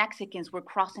thousands of Mexicans were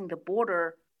crossing the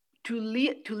border to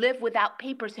live without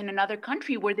papers in another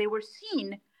country where they were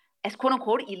seen as quote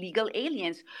unquote illegal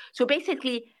aliens. So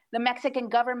basically, the Mexican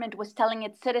government was telling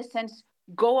its citizens,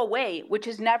 go away, which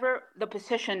is never the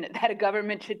position that a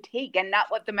government should take and not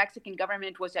what the Mexican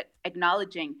government was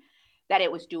acknowledging that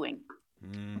it was doing.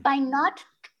 By not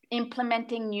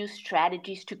implementing new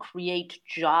strategies to create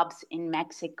jobs in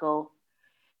Mexico,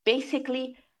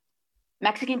 basically,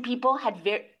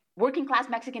 working class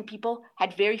Mexican people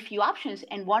had very few options.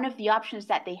 And one of the options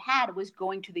that they had was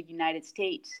going to the United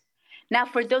States. Now,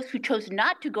 for those who chose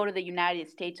not to go to the United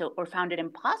States or found it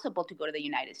impossible to go to the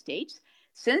United States,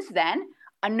 since then,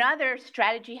 another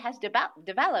strategy has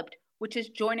developed, which is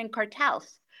joining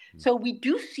cartels. So we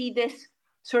do see this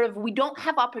we don't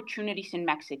have opportunities in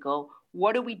Mexico.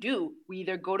 What do? We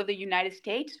either go to the United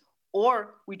States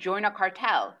or we join a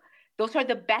cartel. Those are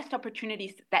the best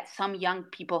opportunities that some young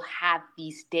people have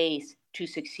these days to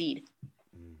succeed.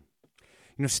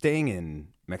 Staying in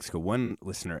Mexico, one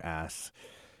listener asks,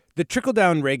 The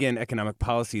trickle-down Reagan economic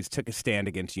policies took a stand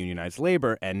against unionized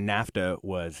labor, and NAFTA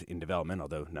was in development,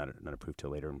 although not approved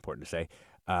till later, important to say.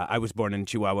 I was born in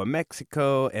Chihuahua,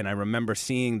 Mexico, and I remember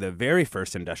seeing the very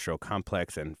first industrial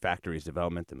complex and factories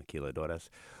development, the maquiladoras.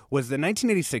 Was the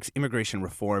 1986 immigration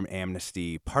reform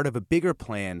amnesty part of a bigger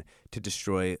plan to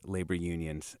destroy labor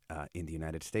unions in the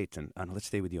United States? And Ana, let's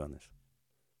stay with you on this.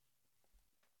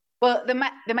 Well, the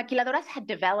maquiladoras had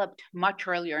developed much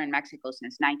earlier in Mexico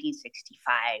since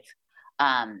 1965.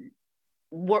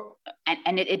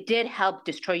 It did help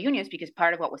destroy unions because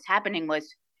part of what was happening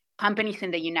was companies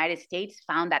in the United States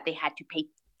found that they had to pay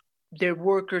their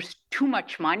workers too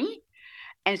much money.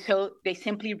 And so they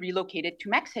simply relocated to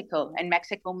Mexico, and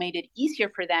Mexico made it easier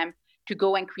for them to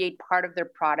go and create part of their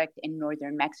product in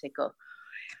northern Mexico.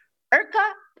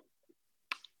 IRCA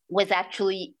was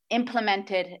actually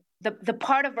implemented. The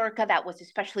part of IRCA that was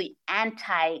especially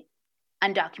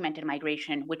anti-undocumented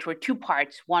migration, which were two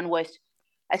parts. One was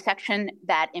a section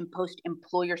that imposed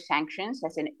employer sanctions,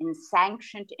 as in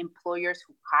sanctioned employers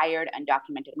who hired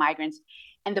undocumented migrants,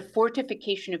 and the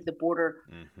fortification of the border.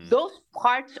 Mm-hmm. Those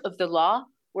parts of the law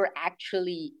were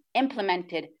actually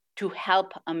implemented to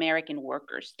help American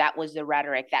workers. That was the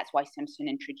rhetoric. That's why Simpson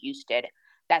introduced it.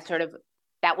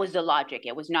 That was the logic.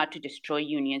 It was not to destroy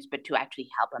unions, but to actually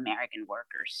help American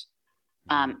workers.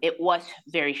 It was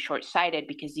very short-sighted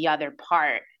because the other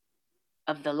part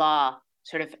of the law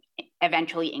sort of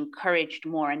eventually encouraged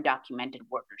more undocumented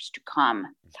workers to come.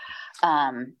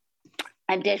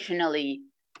 Additionally,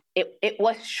 it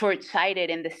was short-sighted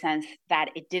in the sense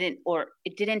that it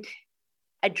didn't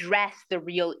address the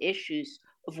real issues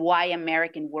of why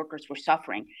American workers were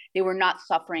suffering. They were not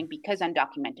suffering because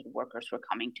undocumented workers were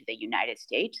coming to the United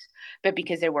States, but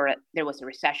because there was a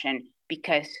recession,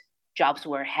 because jobs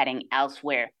were heading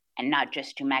elsewhere and not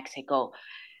just to Mexico.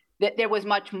 There was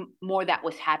much more that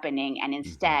was happening, and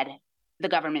instead, the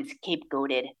government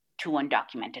scapegoated to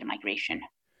undocumented migration.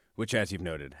 Which, as you've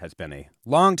noted, has been a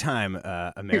long time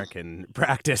American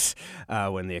practice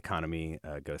when the economy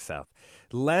goes south.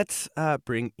 Let's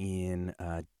bring in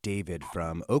David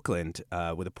from Oakland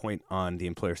with a point on the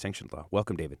employer sanctions law.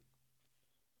 Welcome, David.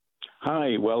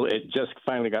 Hi. Well, it just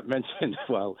finally got mentioned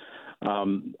while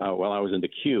I was in the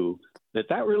queue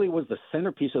that really was the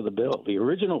centerpiece of the bill. The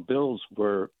original bills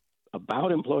were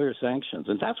about employer sanctions,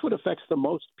 and that's what affects the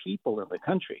most people in the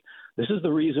country. This is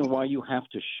the reason why you have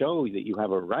to show that you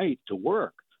have a right to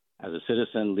work as a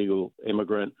citizen, legal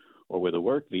immigrant, or with a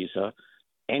work visa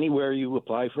anywhere you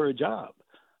apply for a job.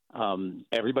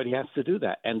 Everybody has to do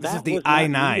that. And this that is the was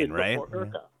I-9, right?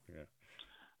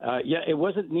 It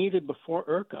wasn't needed before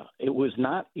IRCA. It was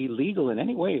not illegal in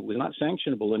any way. It was not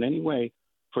sanctionable in any way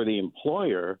for the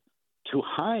employer to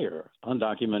hire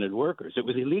undocumented workers. It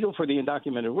was illegal for the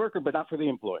undocumented worker, but not for the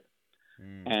employer.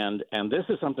 And this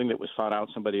is something that was fought out.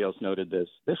 Somebody else noted this.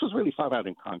 This was really fought out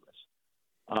in Congress.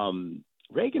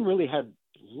 Reagan really had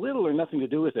little or nothing to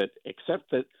do with it,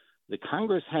 except that the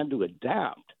Congress had to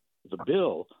adapt the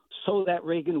bill so that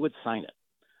Reagan would sign it.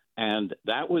 And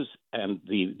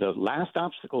the last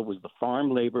obstacle was the Farm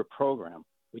Labor Program,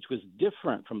 which was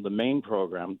different from the main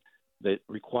program that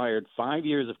required 5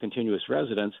 years of continuous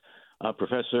residence. The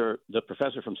professor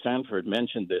from Stanford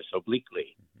mentioned this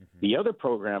obliquely. Mm-hmm. The other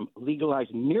program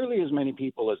legalized nearly as many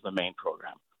people as the main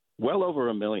program, well over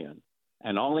 1 million.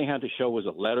 And all they had to show was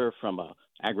a letter from an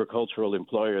agricultural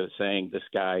employer saying this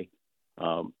guy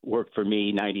worked for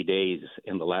me 90 days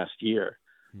in the last year.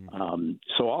 Mm-hmm.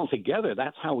 So altogether,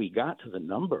 that's how we got to the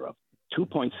number of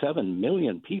 2.7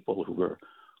 million people who were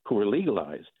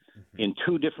legalized in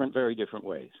two very different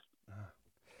ways.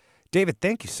 David,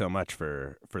 thank you so much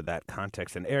for that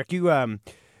context. And Eric, you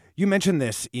mentioned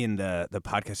this in the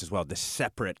podcast as well, this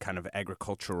separate kind of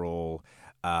agricultural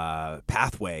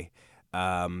pathway,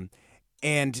 and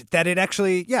that it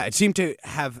actually, it seemed to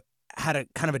have had a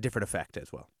kind of a different effect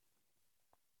as well.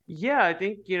 Yeah, I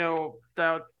think,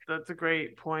 that's a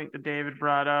great point that David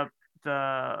brought up.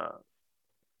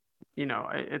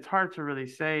 It's hard to really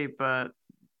say, but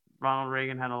Ronald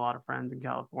Reagan had a lot of friends in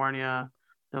California.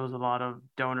 There was a lot of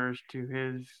donors to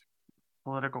his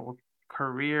political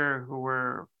career who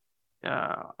were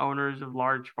owners of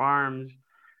large farms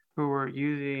who were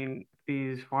using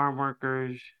these farm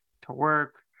workers to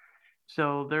work.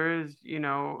 So there is,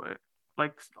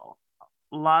 like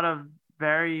a lot of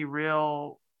very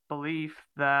real belief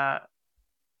that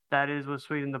is what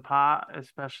sweetened the pot,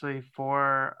 especially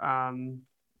for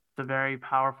the very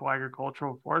powerful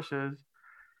agricultural forces.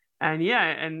 And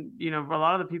a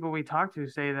lot of the people we talk to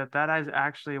say that is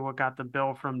actually what got the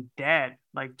bill from dead,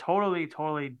 like totally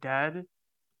dead,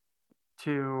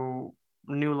 to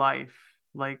new life.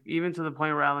 like even to the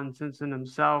point where Alan Simpson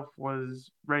himself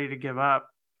was ready to give up.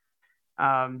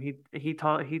 He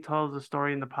tells a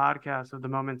story in the podcast of the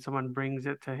moment someone brings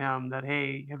it to him that,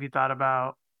 hey, have you thought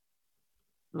about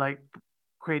like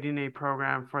creating a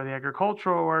program for the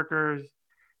agricultural workers?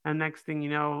 And next thing you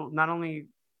know, not only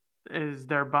is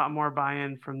there more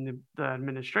buy-in from the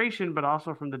administration, but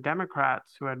also from the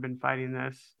Democrats who had been fighting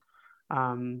this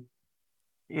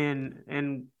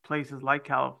in places like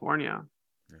California.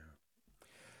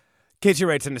 Casey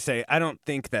writes in to say, I don't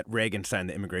think that Reagan signed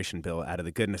the immigration bill out of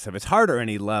the goodness of his heart or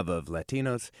any love of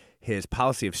Latinos. His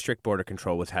policy of strict border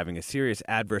control was having a serious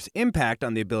adverse impact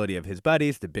on the ability of his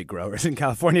buddies, the big growers in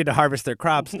California, to harvest their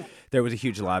crops. There was a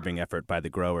huge lobbying effort by the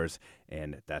growers,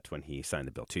 and that's when he signed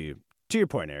the bill. To your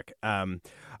point, Eric, I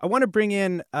want to bring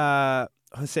in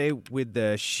Jose with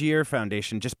the Scheer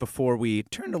Foundation just before we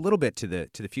turn a little bit to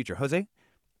the future. Jose?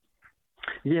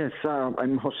 Yes,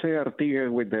 I'm Jose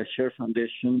Artiga with the Scheer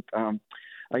Foundation.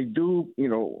 I do,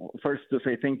 first to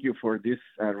say thank you for this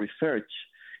research.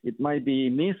 It might be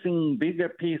missing bigger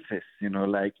pieces,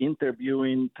 like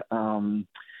interviewing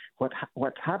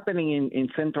what's happening in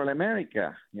Central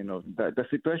America. The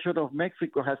situation of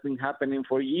Mexico has been happening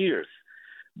for years.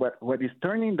 But what is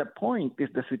turning the point is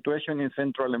the situation in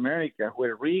Central America,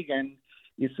 where Reagan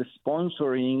is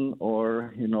sponsoring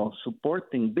or,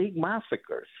 supporting big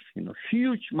massacres,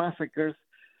 huge massacres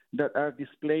that are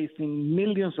displacing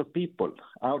millions of people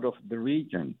out of the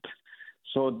region.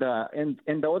 So and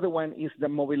the other one is the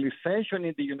mobilization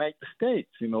in the United States.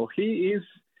 He is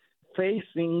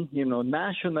facing,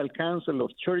 National Council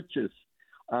of Churches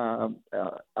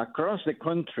across the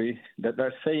country that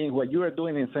are saying what you are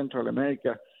doing in Central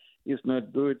America is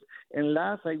not good. And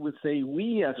last, I would say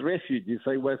we as refugees,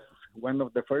 I was one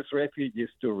of the first refugees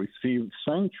to receive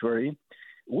sanctuary.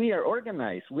 We are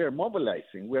organized, we are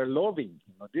mobilizing, we are lobbying.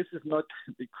 This is not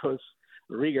because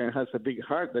Reagan has a big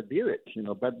heart that did it,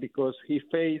 but because he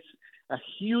faced a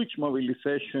huge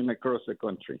mobilization across the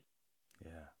country.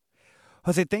 Yeah.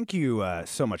 Jose, thank you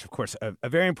so much. Of course, a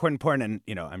very important point, and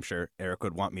I'm sure Eric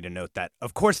would want me to note that.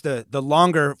 Of course, the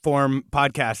longer form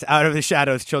podcast, Out of the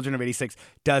Shadows, Children of 86,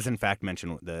 does in fact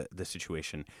mention the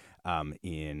situation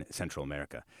in Central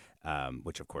America,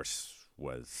 which of course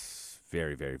was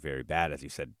very, very, very bad, as you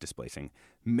said, displacing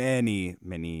many,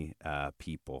 many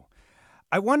people.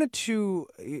 I wanted to,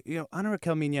 Ana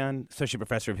Raquel Miñán, Associate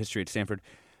Professor of History at Stanford,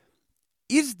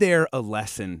 is there a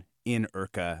lesson in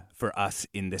IRCA for us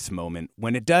in this moment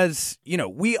when it does,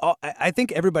 I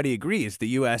think everybody agrees the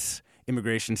U.S.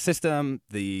 immigration system,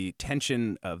 the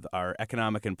tension of our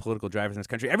economic and political drivers in this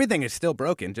country, everything is still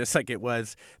broken, just like it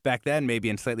was back then, maybe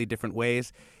in slightly different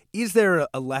ways. Is there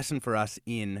a lesson for us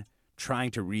in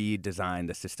trying to redesign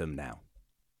the system now?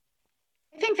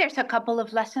 I think there's a couple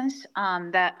of lessons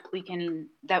that we can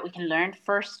learn.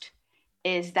 First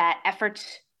is that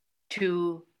efforts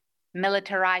to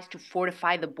militarize, to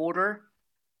fortify the border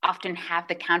often have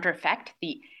the counter effect.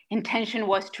 The intention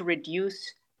was to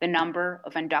reduce the number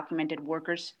of undocumented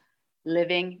workers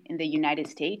living in the United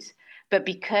States, but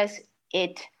because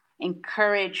it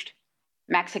encouraged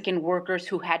Mexican workers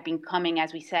who had been coming,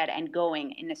 as we said, and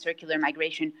going in a circular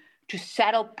migration to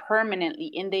settle permanently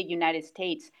in the United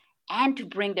States and to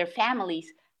bring their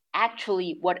families,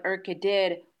 actually what IRCA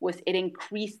did was it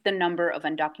increased the number of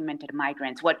undocumented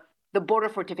migrants. What the border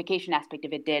fortification aspect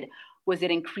of it did was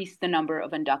it increased the number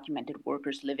of undocumented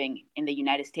workers living in the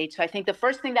United States. So I think the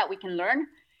first thing that we can learn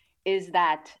is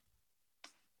that,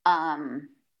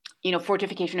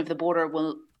 fortification of the border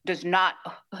does not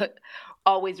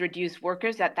always reduce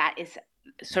workers, that is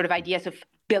sort of ideas of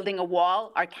building a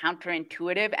wall are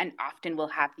counterintuitive and often will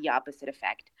have the opposite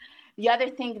effect. The other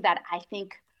thing that I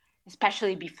think,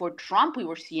 especially before Trump, we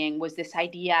were seeing was this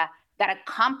idea that a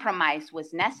compromise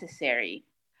was necessary.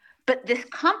 But this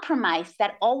compromise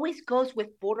that always goes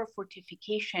with border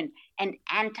fortification and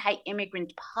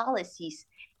anti-immigrant policies,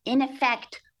 in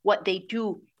effect, what they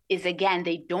do is, again,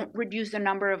 they don't reduce the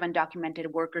number of undocumented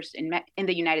workers in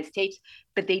the United States,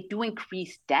 but they do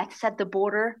increase deaths at the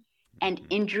border and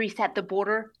injuries at the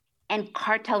border and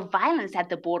cartel violence at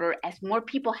the border, as more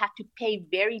people have to pay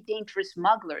very dangerous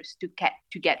smugglers to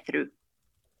get through.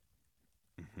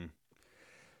 Mm-hmm.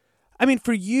 I mean,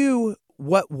 for you,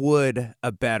 what would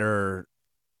a better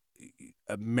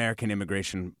American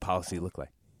immigration policy look like?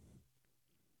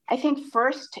 I think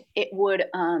first it would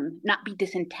not be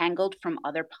disentangled from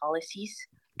other policies.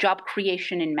 Job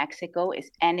creation in Mexico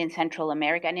and in Central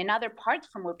America and in other parts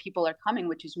from where people are coming,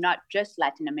 which is not just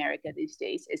Latin America these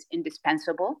days, is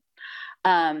indispensable.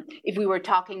 If we were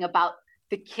talking about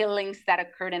the killings that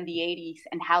occurred in the 80s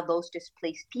and how those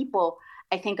displaced people,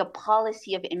 I think a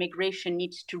policy of immigration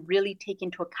needs to really take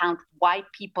into account why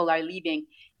people are leaving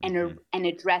and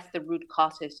address the root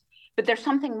causes. But there's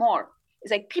something more.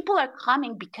 It's like people are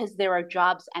coming because there are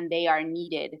jobs and they are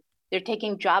needed. They're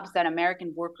taking jobs that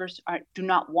American workers do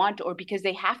not want, or because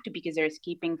they have to, because they're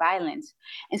escaping violence.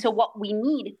 And so what we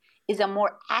need is a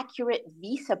more accurate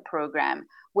visa program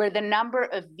where the number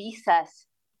of visas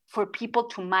for people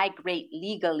to migrate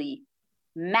legally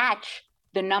match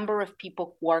the number of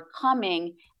people who are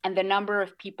coming and the number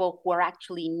of people who are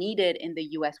actually needed in the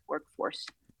U.S. workforce.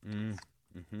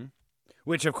 Mm-hmm.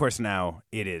 Which, of course, now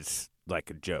it is like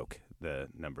a joke, the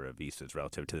number of visas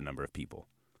relative to the number of people.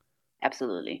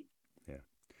 Absolutely. Yeah.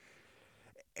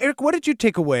 Eric, what did you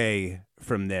take away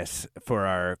from this for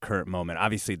our current moment?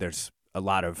 Obviously, there's a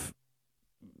lot of,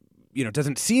 it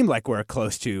doesn't seem like we're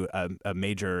close to a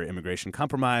major immigration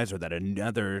compromise, or that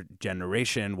another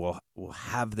generation will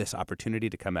have this opportunity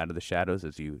to come out of the shadows,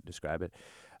 as you describe it.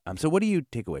 So what do you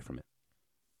take away from it?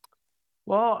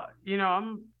 Well,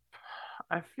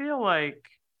 I feel like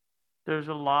there's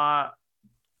a lot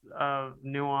of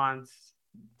nuance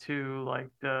to like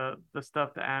the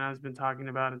stuff that Anna's been talking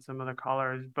about and some other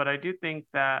callers, but I do think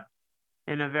that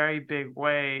in a very big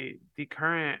way, the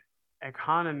current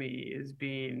economy is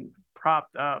being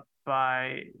propped up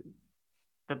by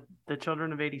the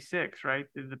children of 86, right?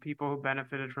 The people who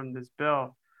benefited from this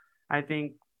bill. I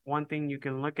think one thing you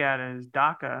can look at is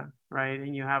DACA, right?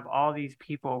 And you have all these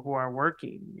people who are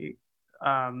working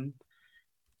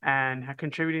and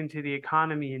contributing to the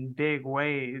economy in big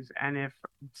ways. And if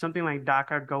something like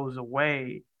DACA goes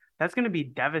away, that's going to be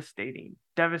devastating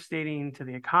to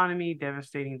the economy,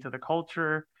 devastating to the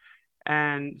culture.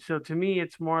 And so to me,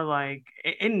 it's more like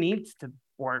it needs to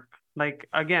work. Like,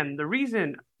 again, the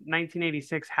reason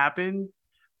 1986 happened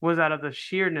was out of the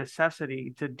sheer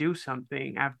necessity to do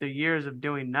something after years of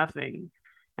doing nothing.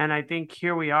 And I think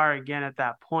here we are again at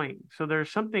that point. So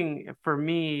there's something for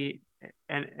me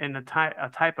and a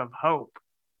type of hope,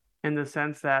 in the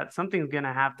sense that something's going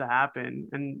to have to happen,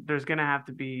 and there's going to have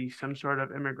to be some sort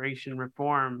of immigration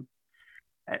reform,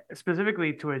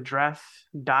 specifically to address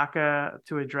DACA,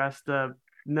 to address the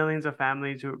millions of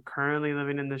families who are currently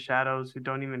living in the shadows, who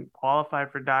don't even qualify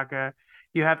for DACA.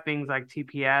 You have things like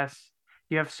TPS.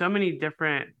 You have so many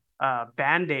different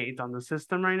Band-Aids on the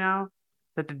system right now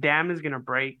that the dam is going to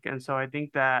break. And so I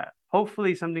think that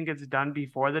hopefully something gets done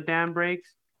before the dam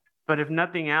breaks. But if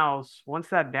nothing else, once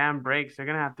that dam breaks, they're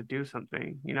going to have to do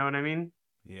something. You know what I mean?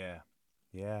 Yeah.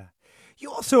 Yeah.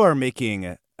 You also are making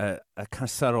a kind of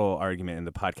subtle argument in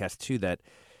the podcast, too, that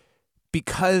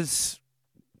because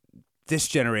this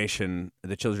generation,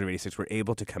 the children of 86, were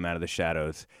able to come out of the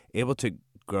shadows, able to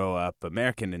grow up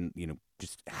American and,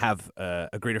 just have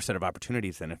a greater set of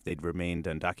opportunities than if they'd remained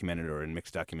undocumented or in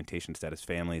mixed documentation status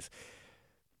families,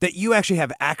 that you actually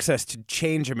have access to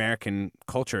change American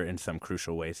culture in some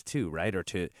crucial ways too, right? Or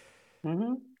to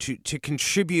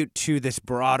contribute to this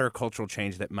broader cultural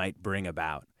change that might bring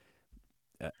about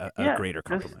a greater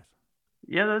compromise.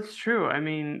 That's true. I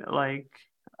mean, like,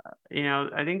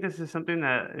 I think this is something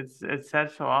that it's said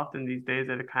so often these days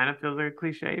that it kind of feels like a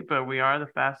cliche, but we are the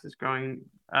fastest growing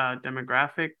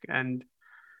demographic, and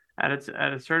at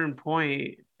a certain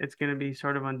point, it's going to be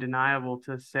sort of undeniable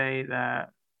to say that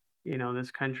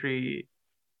this country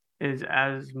is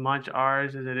as much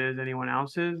ours as it is anyone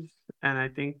else's. And I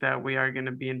think that we are going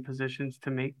to be in positions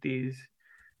to make these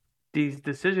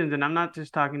decisions. And I'm not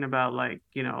just talking about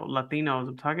Latinos.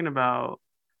 I'm talking about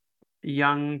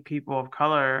young people of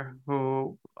color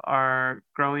who are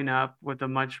growing up with a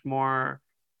much more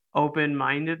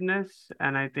open-mindedness.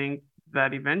 And I think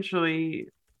that eventually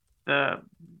the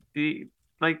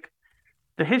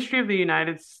history of the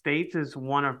United States is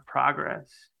one of progress,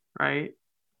 right?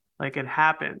 Like it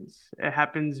happens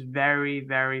very,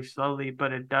 very slowly,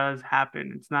 but it does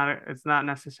happen. It's not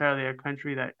necessarily a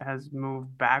country that has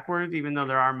moved backwards, even though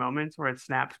there are moments where it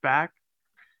snaps back.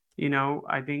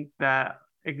 I think that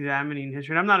examining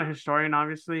history, and I'm not a historian,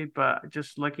 obviously, but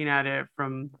just looking at it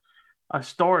from a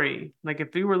story, like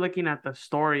if we were looking at the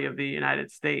story of the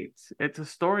United States, it's a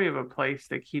story of a place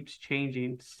that keeps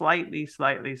changing slightly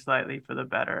for the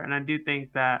better. And I do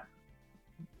think that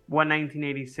what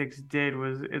 1986 did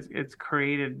was it's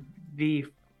created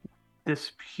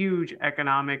this huge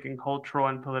economic and cultural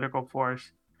and political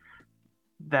force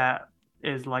that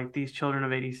is like these children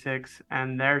of 86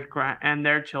 and their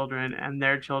children and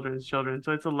their children's children.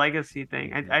 So it's a legacy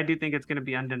thing. I do think it's going to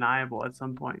be undeniable at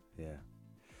some point. Yeah.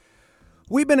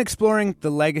 We've been exploring the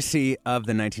legacy of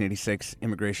the 1986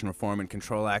 Immigration Reform and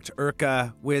Control Act,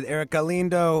 IRCA, with Eric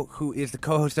Galindo, who is the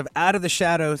co-host of Out of the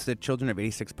Shadows, the Children of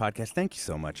 86 podcast. Thank you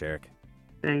so much, Eric.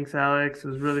 Thanks, Alex. It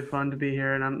was really fun to be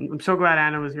here, and I'm so glad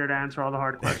Anna was here to answer all the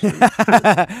hard questions.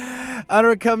 Ana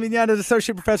Raquel Mignano is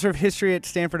Associate Professor of History at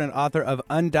Stanford and author of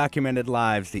Undocumented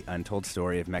Lives, The Untold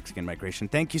Story of Mexican Migration.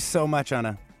 Thank you so much,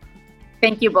 Ana.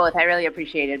 Thank you both. I really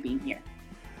appreciated being here.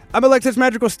 I'm Alexis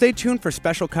Madrigal. Stay tuned for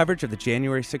special coverage of the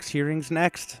January 6 hearings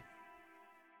next.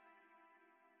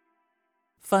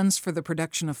 Funds for the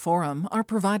production of Forum are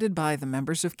provided by the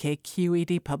members of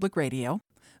KQED Public Radio,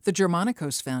 the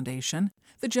Germanicos Foundation,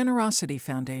 the Generosity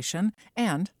Foundation,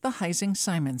 and the Heising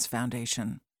Simons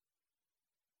Foundation.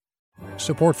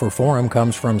 Support for Forum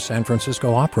comes from San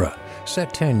Francisco Opera.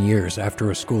 Set 10 years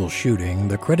after a school shooting,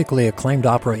 the critically acclaimed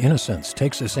opera Innocence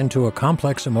takes us into a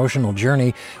complex emotional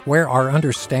journey where our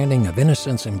understanding of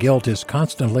innocence and guilt is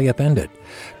constantly upended.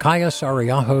 Kaya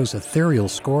Sariaho's ethereal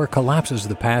score collapses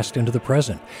the past into the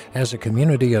present as a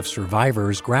community of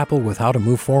survivors grapple with how to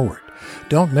move forward.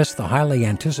 Don't miss the highly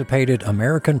anticipated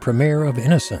American premiere of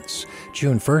Innocence,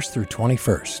 June 1st through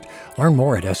 21st. Learn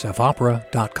more at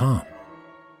sfopera.com.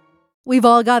 We've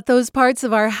all got those parts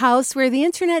of our house where the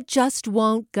internet just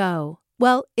won't go.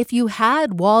 Well, if you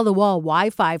had wall-to-wall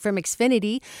Wi-Fi from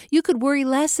Xfinity, you could worry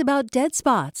less about dead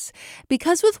spots.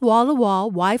 Because with wall-to-wall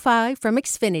Wi-Fi from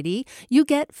Xfinity, you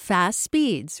get fast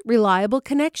speeds, reliable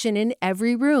connection in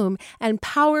every room, and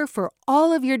power for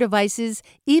all of your devices,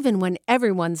 even when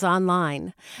everyone's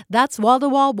online. That's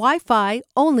wall-to-wall Wi-Fi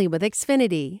only with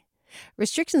Xfinity.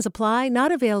 Restrictions apply,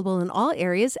 not available in all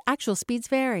areas. Actual speeds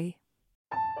vary.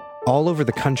 All over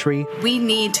the country, we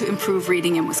need to improve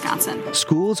reading in Wisconsin.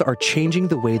 Schools are changing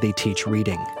the way they teach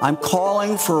reading. I'm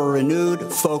calling for a renewed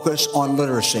focus on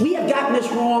literacy. We have gotten this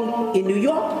wrong in New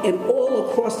York and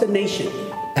all across the nation.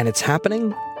 And it's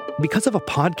happening because of a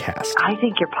podcast. I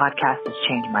think your podcast has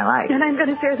changed my life. And I'm going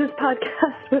to share this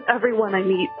podcast with everyone I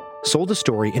meet. Sold a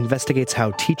Story investigates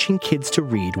how teaching kids to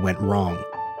read went wrong.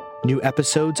 New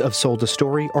episodes of Sold a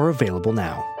Story are available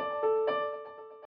now.